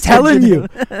 I'm telling you.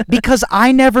 Because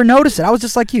I never noticed it. I was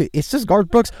just like you. It's just Garth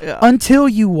Brooks. Yeah. Until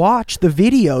you watch the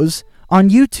videos on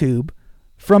YouTube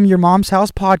from Your Mom's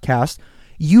House podcast,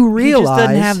 you realize he just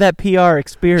doesn't have that PR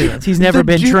experience. He's never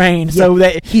been trained, so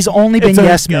that he's only been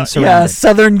yes men surrounded. Yeah,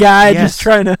 Southern guy just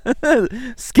trying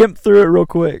to skimp through it real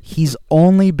quick. He's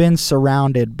only been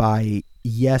surrounded by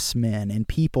yes men and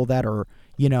people that are,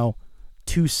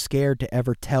 too scared to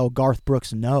ever tell Garth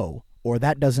Brooks no, or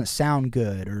that doesn't sound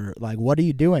good, or like, what are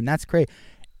you doing? That's crazy.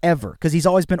 Ever, because he's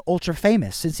always been ultra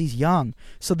famous since he's young.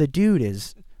 So the dude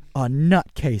is a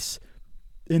nutcase,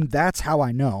 and that's how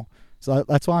I know. So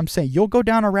that's why I'm saying you'll go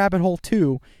down a rabbit hole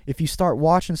too if you start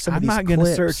watching some of these clips. I'm not going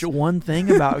to search one thing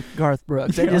about Garth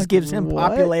Brooks. That just gives him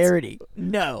popularity.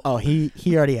 No. Oh, he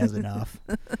already has enough.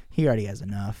 He already has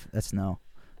enough. That's no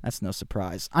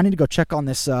surprise. I need to go check on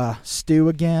this stew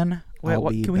again.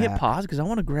 Wait, can we hit pause? Because I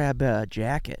want to grab a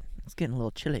jacket. It's getting a little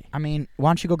chilly. I mean, why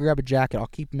don't you go grab a jacket? I'll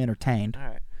keep him entertained. All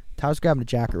right. Tyler's grabbing a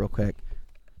jacket real quick.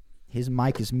 His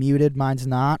mic is muted. Mine's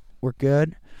not. We're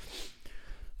good.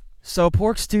 So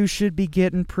pork stew should be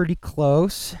getting pretty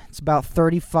close. It's about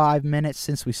 35 minutes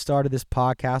since we started this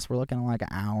podcast. We're looking at like an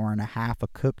hour and a half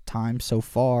of cook time so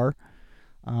far.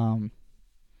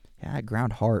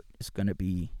 Ground heart is going to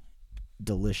be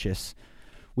delicious.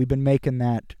 We've been making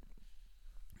that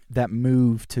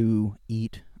move to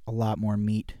eat a lot more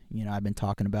meat. I've been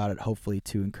talking about it, hopefully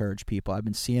to encourage people. I've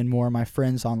been seeing more of my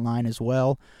friends online as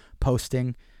well,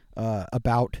 posting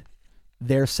about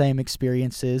their same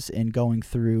experiences in going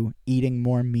through eating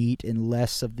more meat and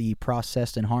less of the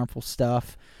processed and harmful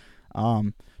stuff.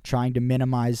 trying to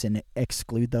minimize and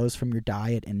exclude those from your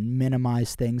diet and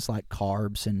minimize things like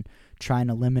carbs and trying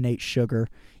to eliminate sugar,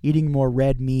 eating more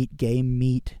red meat, game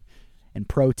meat, and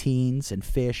proteins and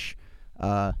fish.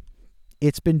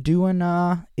 It's been doing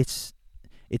it's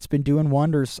been doing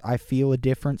wonders. I feel a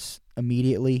difference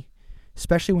immediately,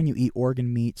 especially when you eat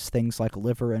organ meats, things like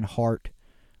liver and heart.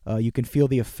 You can feel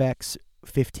the effects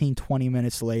 15, 20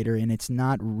 minutes later, and it's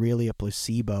not really a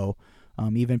placebo.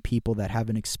 Even people that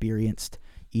haven't experienced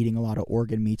eating a lot of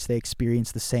organ meats, they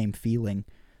experience the same feeling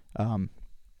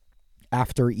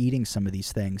after eating some of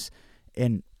these things.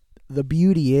 And the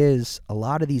beauty is a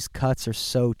lot of these cuts are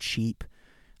so cheap.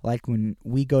 Like when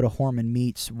we go to Horman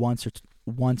Meats once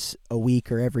a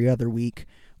week or every other week,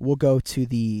 we'll go to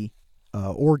the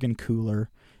organ cooler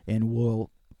and we'll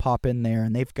pop in there,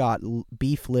 and they've got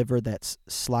beef liver that's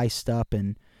sliced up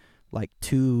in like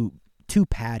two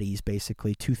patties,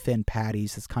 basically two thin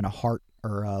patties that's kind of heart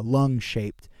or lung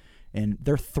shaped, and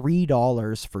they're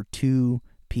 $3 for 2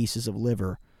 pieces of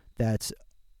liver. That's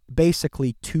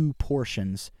basically 2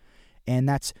 portions, and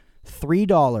that's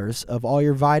 $3 of all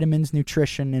your vitamins,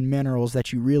 nutrition, and minerals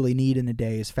that you really need in a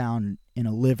day is found in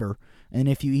a liver. And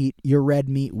if you eat your red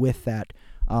meat with that,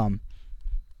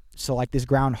 so like this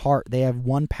ground heart, they have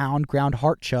 1 pound ground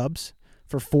heart chubs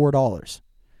for $4.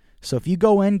 So if you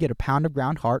go in, get a pound of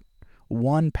ground heart,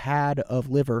 1 pad of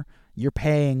liver, you're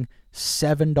paying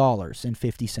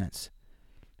 $7.50.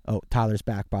 Oh, Tyler's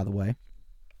back, by the way.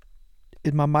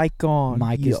 Is my mic on?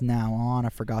 Mic is now on. I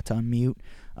forgot to unmute.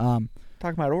 Talking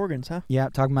about organs, huh? Yeah,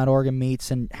 talking about organ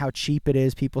meats and how cheap it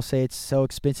is. People say it's so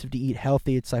expensive to eat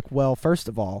healthy. It's like, well, first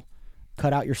of all,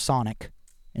 cut out your Sonic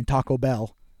and Taco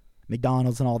Bell,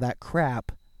 McDonald's, and all that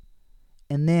crap.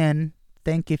 And then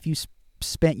think if you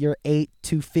spent your $8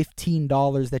 to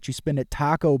 $15 that you spend at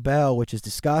Taco Bell, which is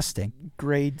disgusting.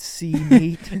 Grade C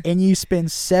meat. And you spend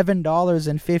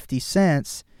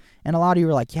 $7.50. And a lot of you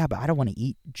are like, yeah, but I don't want to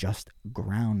eat just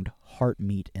ground heart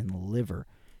meat and liver.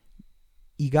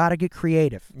 You got to get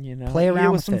creative. You know, play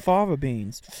around with some it. fava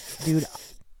beans. Dude,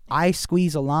 I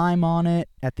squeeze a lime on it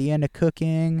at the end of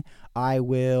cooking. I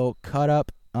will cut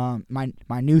up.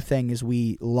 My new thing is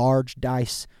we large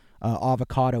dice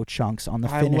avocado chunks on the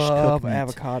finished cooked meat. I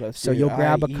love avocados. So you'll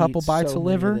grab a couple bites of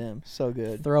liver, them. So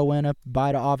good. Throw in a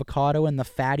bite of avocado, and the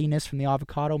fattiness from the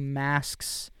avocado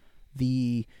masks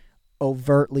the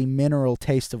overtly mineral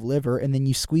taste of liver, and then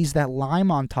you squeeze that lime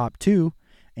on top too,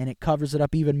 and it covers it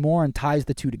up even more and ties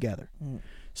the two together.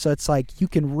 So it's like you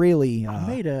can really... I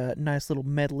made a nice little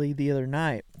medley the other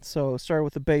night. So started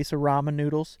with a base of ramen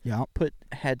noodles. Yeah.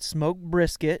 Had smoked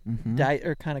brisket, Mm-hmm.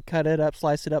 kind of cut it up,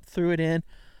 slice it up, threw it in,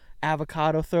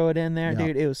 avocado, throw it in there. Yeah.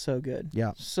 Dude, it was so good.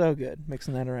 Yeah. So good,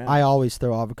 mixing that around. I always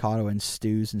throw avocado in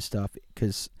stews and stuff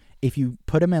because if you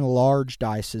put them in large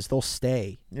dices, they'll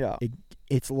stay. Yeah.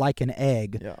 It's like an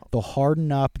egg. Yeah. They'll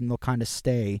harden up and they'll kind of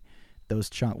stay. Those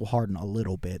chunks will harden a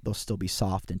little bit. They'll still be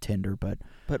soft and tender, but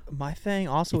my thing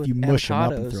also if with you mush them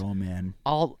up avocados, and throw them in,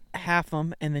 I'll half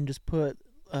them and then just put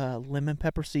lemon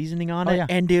pepper seasoning on Oh, it, yeah.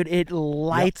 and dude, it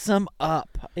lights them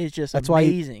up. It's just that's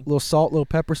amazing. why little salt, little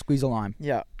pepper, squeeze a lime.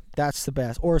 Yeah. That's the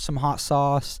best. Or some hot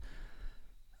sauce,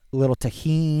 a little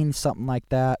tahini, something like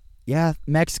that. Yeah,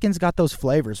 Mexicans got those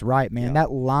flavors right, man. Yeah.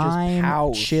 That lime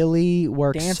pows. chili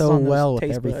works Dance so on those well with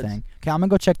taste everything. buds. Okay, I'm gonna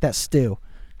go check that stew.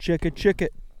 Check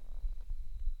it.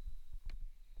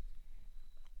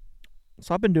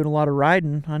 So I've been doing a lot of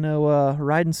riding. I know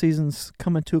riding season's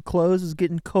coming to a close. It's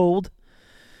getting cold.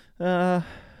 So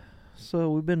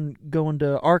we've been going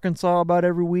to Arkansas about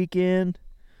every weekend.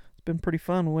 It's been pretty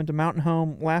fun. We went to Mountain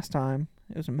Home last time.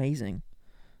 It was amazing.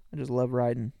 I just love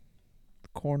riding. The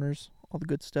corners, all the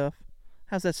good stuff.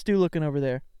 How's that stew looking over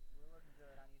there? We're looking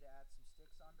good. I need to add some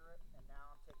sticks under it, and now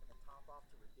I'm taking the top off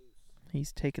to reduce.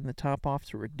 He's taking the top off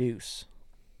to reduce.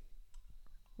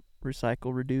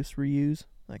 Recycle, reduce, reuse.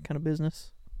 That kind of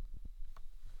business.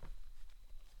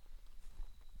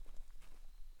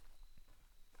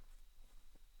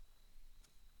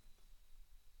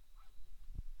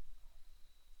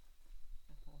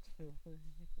 Well,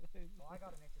 I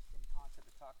got an interesting concept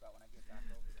to talk about when I get back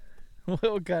over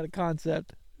there. What kind of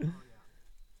concept? Oh, yeah.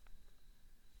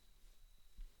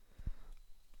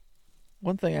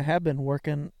 One thing I have been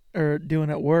doing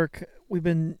at work, we've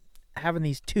been having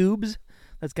these tubes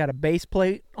that's got a base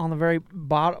plate on the very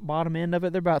bottom end of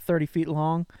it. They're about 30 feet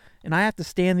long, and I have to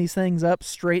stand these things up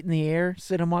straight in the air,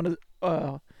 sit them on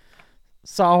a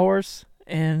sawhorse,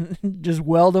 and just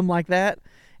weld them like that.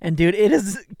 And dude, it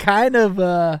is kind of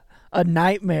a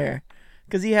nightmare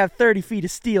because you have 30 feet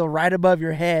of steel right above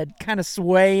your head, kind of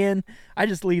swaying. I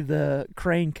just leave the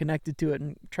crane connected to it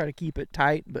and try to keep it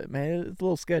tight, but man, it's a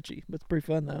little sketchy, but it's pretty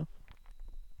fun though.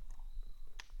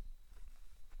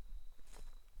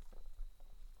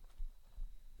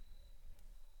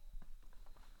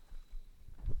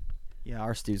 Yeah,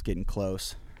 our stew's getting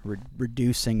close.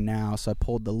 Reducing now, so I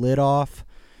pulled the lid off.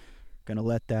 Gonna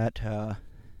let that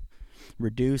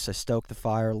reduce. I stoked the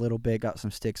fire a little bit, got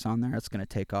some sticks on there. It's gonna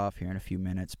take off here in a few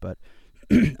minutes, but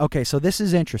okay, so this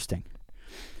is interesting.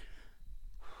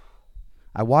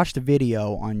 I watched a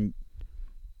video on,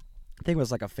 I think it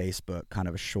was like a Facebook, kind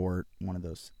of a short, one of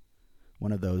those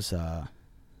minute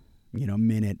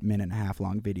and a half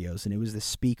long videos, and it was this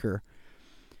speaker.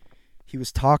 He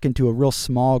was talking to a real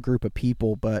small group of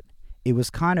people, but it was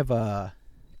kind of How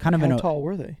tall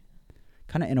were they?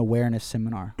 Kind of an awareness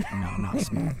seminar. No, not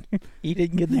small. He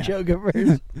didn't get the joke at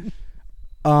first.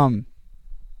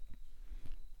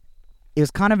 It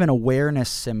was kind of an awareness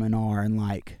seminar, and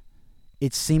like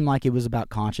it seemed like it was about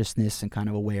consciousness and kind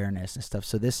of awareness and stuff.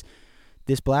 So this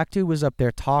black dude was up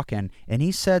there talking, and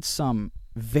he said some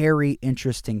very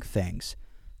interesting things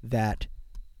that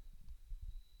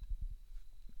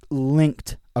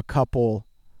linked a couple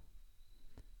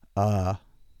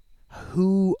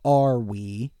who are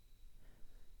we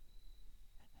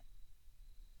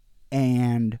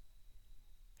and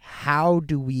how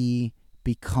do we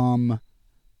become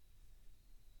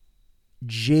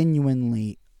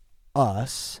genuinely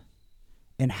us,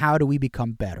 and how do we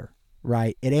become better,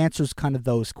 right? It answers kind of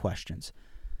those questions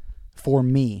for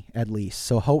me, at least.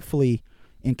 So hopefully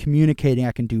in communicating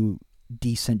I can do a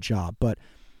decent job. But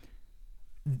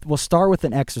we'll start with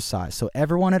an exercise. So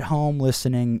everyone at home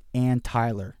listening, and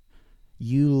Tyler,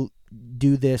 you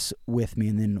do this with me,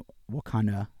 and then we'll kind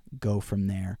of go from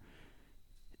there.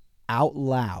 Out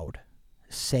loud,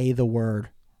 say the word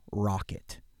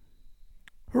rocket.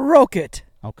 Rocket.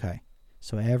 Okay.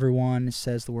 So everyone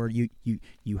says the word. You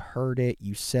heard it.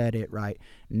 You said it, right?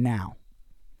 Now,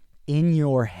 in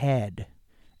your head,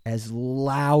 as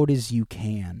loud as you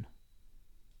can,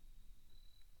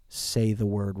 say the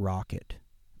word rocket,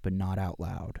 but not out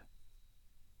loud.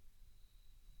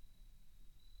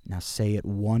 Now say it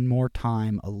one more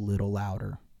time, a little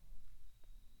louder.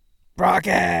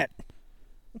 Rocket!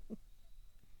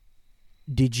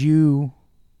 Did you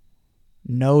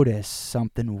notice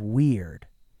something weird?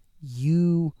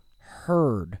 You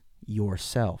heard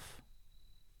yourself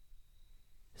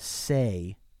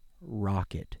say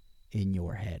rocket in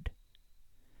your head.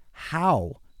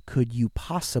 How could you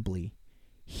possibly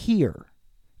hear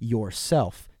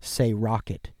yourself say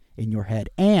rocket in your head?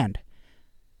 And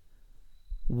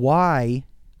why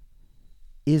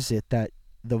is it that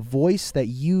the voice that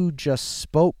you just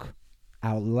spoke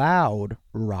out loud,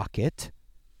 rocket,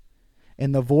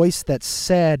 and the voice that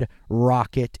said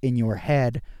rocket in your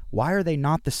head, why are they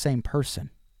not the same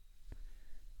person?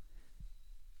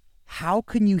 How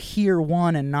can you hear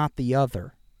one and not the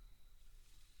other?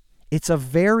 It's a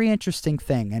very interesting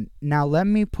thing. And now let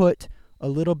me put a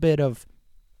little bit of,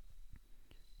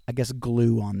 I guess,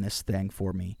 glue on this thing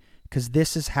for me, because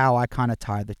this is how I kind of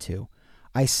tie the two.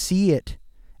 I see it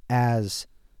as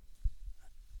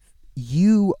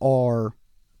you are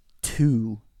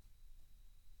two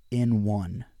in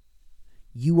one.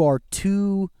 You are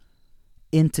two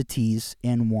entities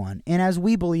in one. And as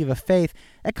we believe of faith,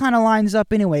 that kind of lines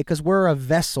up anyway, because we're a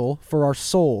vessel for our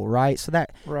soul, right? So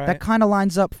that kind of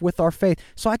lines up with our faith.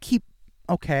 So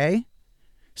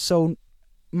so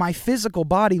my physical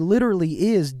body literally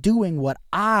is doing what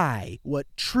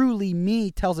truly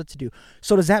me tells it to do.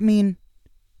 So does that mean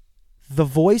the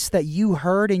voice that you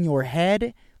heard in your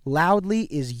head loudly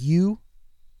is you?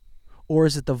 Or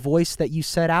is it the voice that you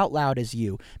said out loud is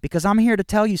you? Because I'm here to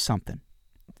tell you something.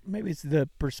 Maybe it's the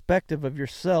perspective of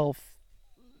yourself,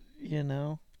 I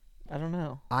don't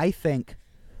know. I think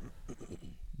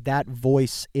that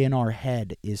voice in our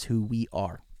head is who we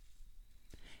are.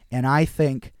 And I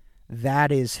think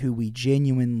that is who we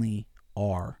genuinely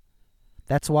are.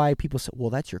 That's why people say, well,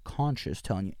 that's your conscience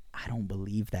telling you. I don't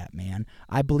believe that, man.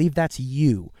 I believe that's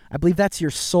you. I believe that's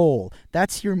your soul.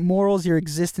 That's your morals, your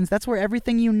existence. That's where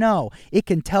everything you know. It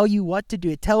can tell you what to do.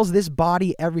 It tells this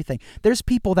body everything. There's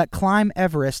people that climb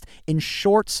Everest in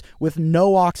shorts with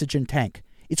no oxygen tank.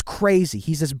 It's crazy.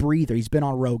 He's this breather. He's been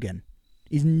on Rogan.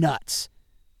 He's nuts.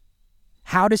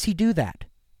 How does he do that?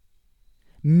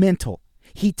 Mental.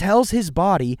 He tells his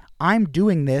body, I'm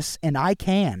doing this and I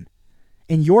can.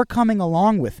 And you're coming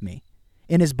along with me.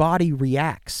 And his body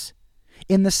reacts.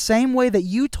 In the same way that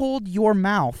you told your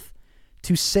mouth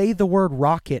to say the word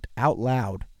rocket out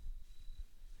loud.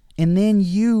 And then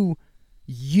you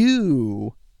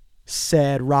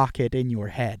said rocket in your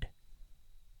head.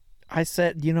 I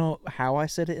said, how I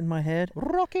said it in my head?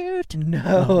 Rocket.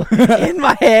 No. In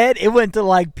my head, it went to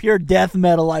like pure death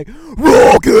metal, like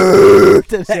rocket.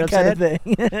 That kind of thing.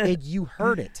 And you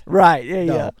heard it. Right.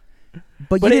 Yeah.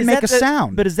 But you didn't make a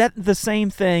sound. But is that the same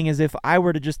thing as if I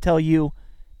were to just tell you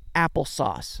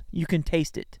applesauce? You can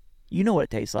taste it. You know what it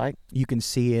tastes like. You can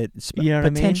see it You know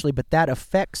what potentially, I mean? but that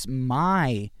affects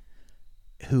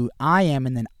who I am,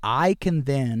 and then I can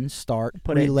then start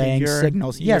Put it to relaying your-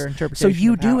 signals. your Yes, so interpretation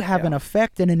you of do how- have an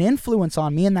effect and an influence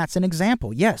on me, and that's an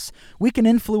example. Yes, we can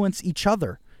influence each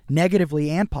other negatively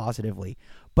and positively,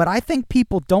 but I think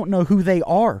people don't know who they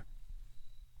are.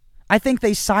 I think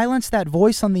they silence that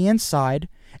voice on the inside,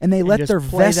 and they And let just their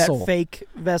play vessel. that fake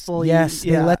vessel. Yes,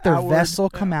 they let their outward. vessel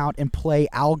come out and play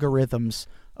algorithms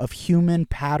of human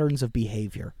patterns of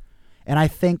behavior. And I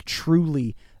think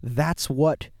truly that's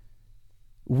what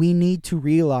we need to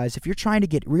realize. If you're trying to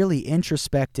get really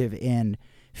introspective and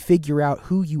figure out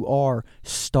who you are,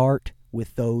 start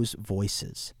with those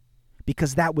voices.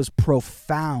 Because that was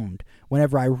profound.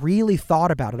 Whenever I really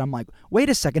thought about it, I'm like, wait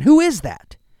a second, who is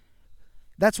that?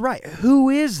 That's right. Who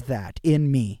is that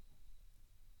in me?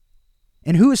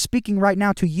 And who is speaking right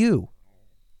now to you?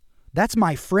 That's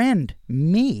my friend,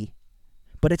 me.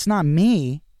 But it's not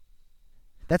me.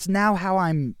 That's now how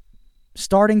I'm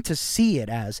starting to see it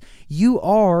as. You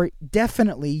are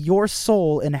definitely your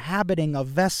soul inhabiting a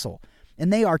vessel.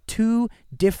 And they are two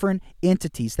different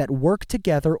entities that work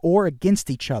together or against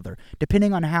each other,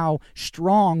 depending on how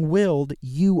strong-willed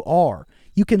you are.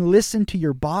 You can listen to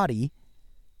your body,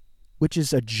 which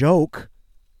is a joke.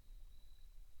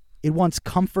 It wants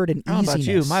comfort and I don't know easiness.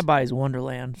 about you. My body's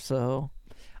Wonderland, so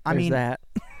I there's mean, that.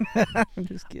 I'm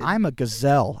just kidding. I'm a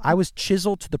gazelle. I was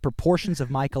chiseled to the proportions of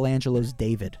Michelangelo's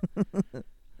David.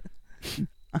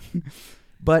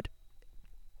 But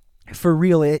for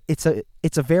real, it's a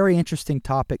very interesting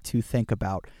topic to think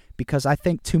about, because I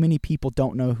think too many people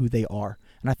don't know who they are.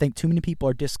 And I think too many people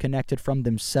are disconnected from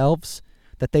themselves,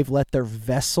 that they've let their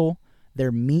vessel,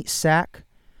 their meat sack,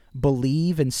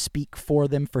 believe and speak for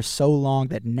them for so long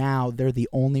that now they're the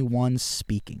only ones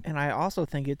speaking. And I also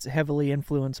think it's heavily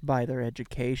influenced by their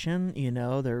education,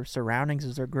 their surroundings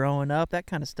as they're growing up, that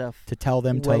kind of stuff. To tell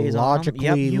them to weighs on 'em.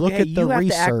 logically Yep, look at the you have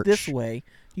research. to act this way.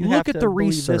 You Look have at to the believe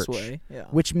research, this way. Yeah.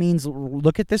 which means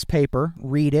look at this paper,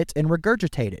 read it, and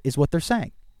regurgitate it, is what they're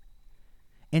saying.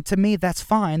 And to me, that's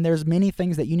fine. There's many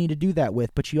things that you need to do that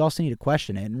with, but you also need to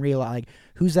question it and realize, like,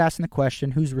 who's asking the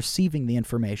question, who's receiving the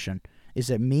information. Is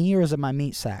it me or is it my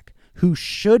meat sack? Who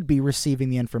should be receiving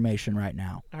the information right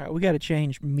now? All right, we got to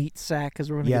change meat sack because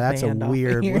we're going to Yeah, get that's a banned off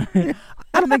weird here. one.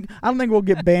 I don't think we'll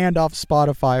get banned off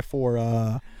Spotify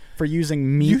for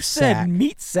using meat You sack. said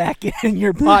meat sack in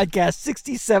your podcast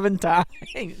 67 times.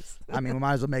 I mean, we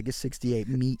might as well make it 68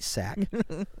 meat sack.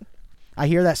 I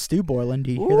hear that stew boiling.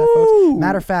 Do you hear that, folks? Ooh.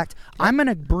 Matter of fact, I'm going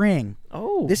to bring,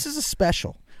 Oh, this is a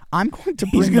special. I'm going to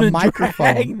he's bring gonna the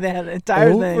microphone drag that entire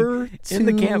over thing to in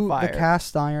the campfire.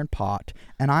 cast iron pot,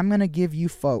 and I'm going to give you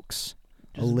folks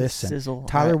a Just listen. sizzle.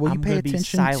 Tyler, will I'm you pay gonna be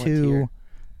attention silent to here.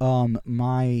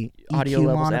 my Audio EQ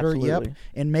levels, monitor? absolutely. Yep,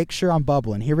 and make sure I'm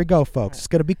bubbling. Here we go, folks. It's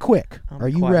going to be quick. I'm Are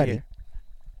you quiet ready? here.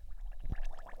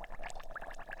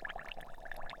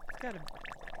 It's got a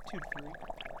 2 to 3.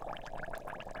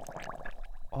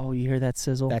 Oh, you hear that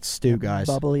sizzle? That's stew, guys.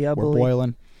 Bubbly, We're ubbly.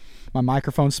 boiling. My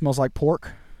microphone smells like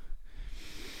pork.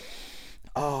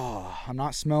 Oh, I'm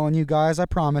not smelling you guys, I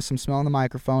promise. I'm smelling the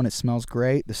microphone. It smells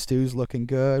great. The stew's looking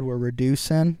good. We're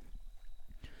reducing.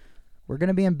 We're going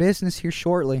to be in business here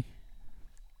shortly.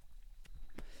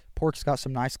 Pork's got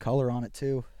some nice color on it,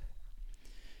 too,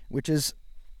 which is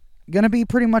going to be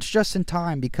pretty much just in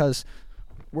time, because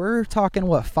we're talking,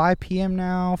 5 p.m.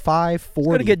 now? 5:40. It's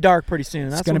going to get dark pretty soon.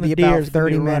 It's That's going to when be the about deer's gonna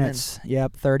 30 be running. minutes.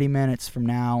 Yep, 30 minutes from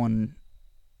now, and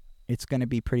it's going to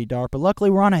be pretty dark. But luckily,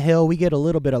 we're on a hill. We get a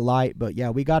little bit of light, but yeah,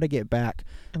 we got to get back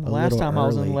And a the last little time I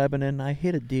was in early. Lebanon, I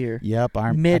hit a deer. Yep.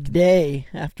 Midday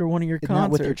after one of your Isn't that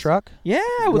concerts. with your truck? Yeah,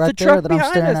 with Right the there truck that I'm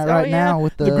behind staring us. at right Oh, yeah. now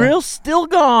with The the- grill's still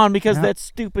gone because Yeah. of that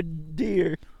stupid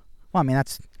deer. Well, I mean,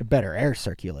 that's a better air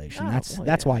circulation. Oh, that's well,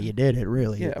 that's yeah. why you did it,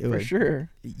 really. Yeah, It for was- sure.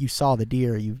 You saw the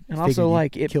deer. You And figured also, you'd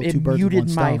like, it kill two birds with muted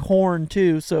one my stone. horn,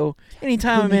 too. So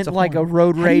anytime Who I'm needs in, a like, a horn?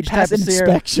 road How do you rage pass type of an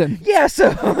scenario. inspection? Yeah, so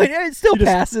it still You just-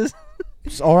 passes.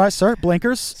 All right, sir.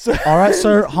 Blinkers. All right,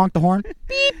 sir. Honk the horn.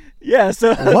 Yeah, so,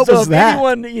 What so was if that?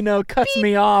 anyone, cuts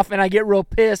me off and I get real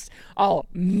pissed, I'll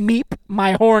meep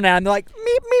my horn out. And they're like, meep,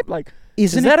 meep. Like,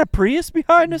 Isn't is that a Prius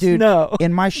behind us? Dude, No.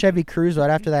 in my Chevy Cruze right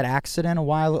after that accident a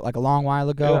long while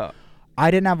ago, Yeah.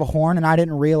 I didn't have a horn, and I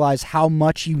didn't realize how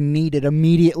much you need it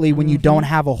immediately when you don't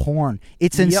have a horn.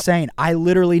 It's Yep. insane. I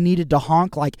literally needed to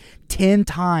honk like 10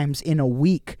 times in a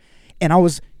week, and I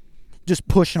was just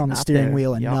pushing on the Not steering there.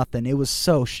 wheel and Yep. nothing. It was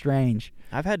so strange.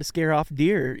 I've had to scare off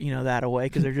deer, that away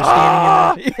because they're just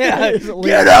standing in there. Yeah,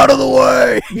 Get out of the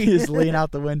way! You just lean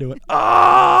out the window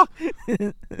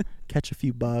and catch a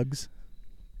few bugs.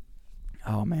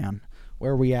 Oh man,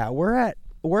 where are we at? We're at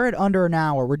under an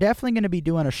hour. We're definitely going to be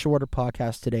doing a shorter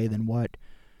podcast today than what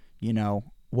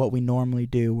we normally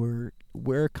do.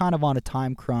 We're kind of on a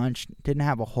time crunch. Didn't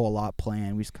have a whole lot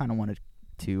planned. We just kind of wanted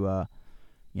to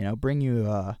bring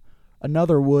you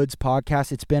another woods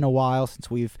podcast. It's been a while since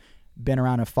we've been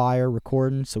around a fire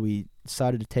recording, so we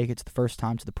decided to take it the first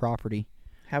time to the property.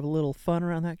 Have a little fun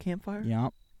around that campfire. Yeah.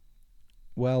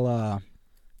 Well,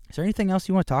 is there anything else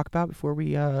you want to talk about before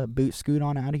we boot scoot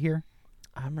on out of here?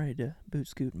 I'm ready to boot,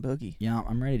 scoot, and boogie. Yeah,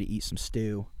 I'm ready to eat some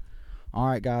stew. All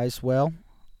right, guys. Well,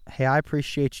 hey, I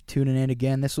appreciate you tuning in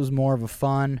again. This was more of a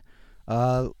fun,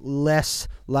 less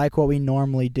like what we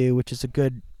normally do, which is a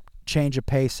good change of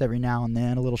pace every now and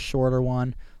then. A little shorter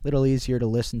one, a little easier to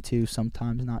listen to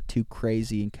sometimes, not too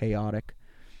crazy and chaotic.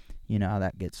 You know how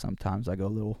that gets sometimes. I go a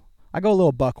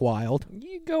little buck wild.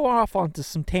 You go off onto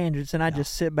some tangents, and I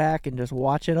just sit back and just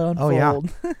watch it unfold. Oh, yeah.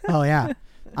 Oh, yeah.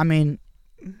 I mean,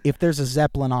 if there's a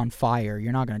Zeppelin on fire,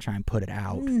 you're not going to try and put it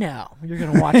out. No, you're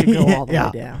going to watch it go all the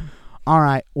Yeah. way down. All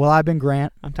right. Well, I've been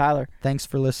Grant. I'm Tyler. Thanks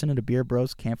for listening to Beer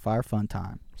Bros Campfire Fun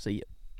Time. See ya.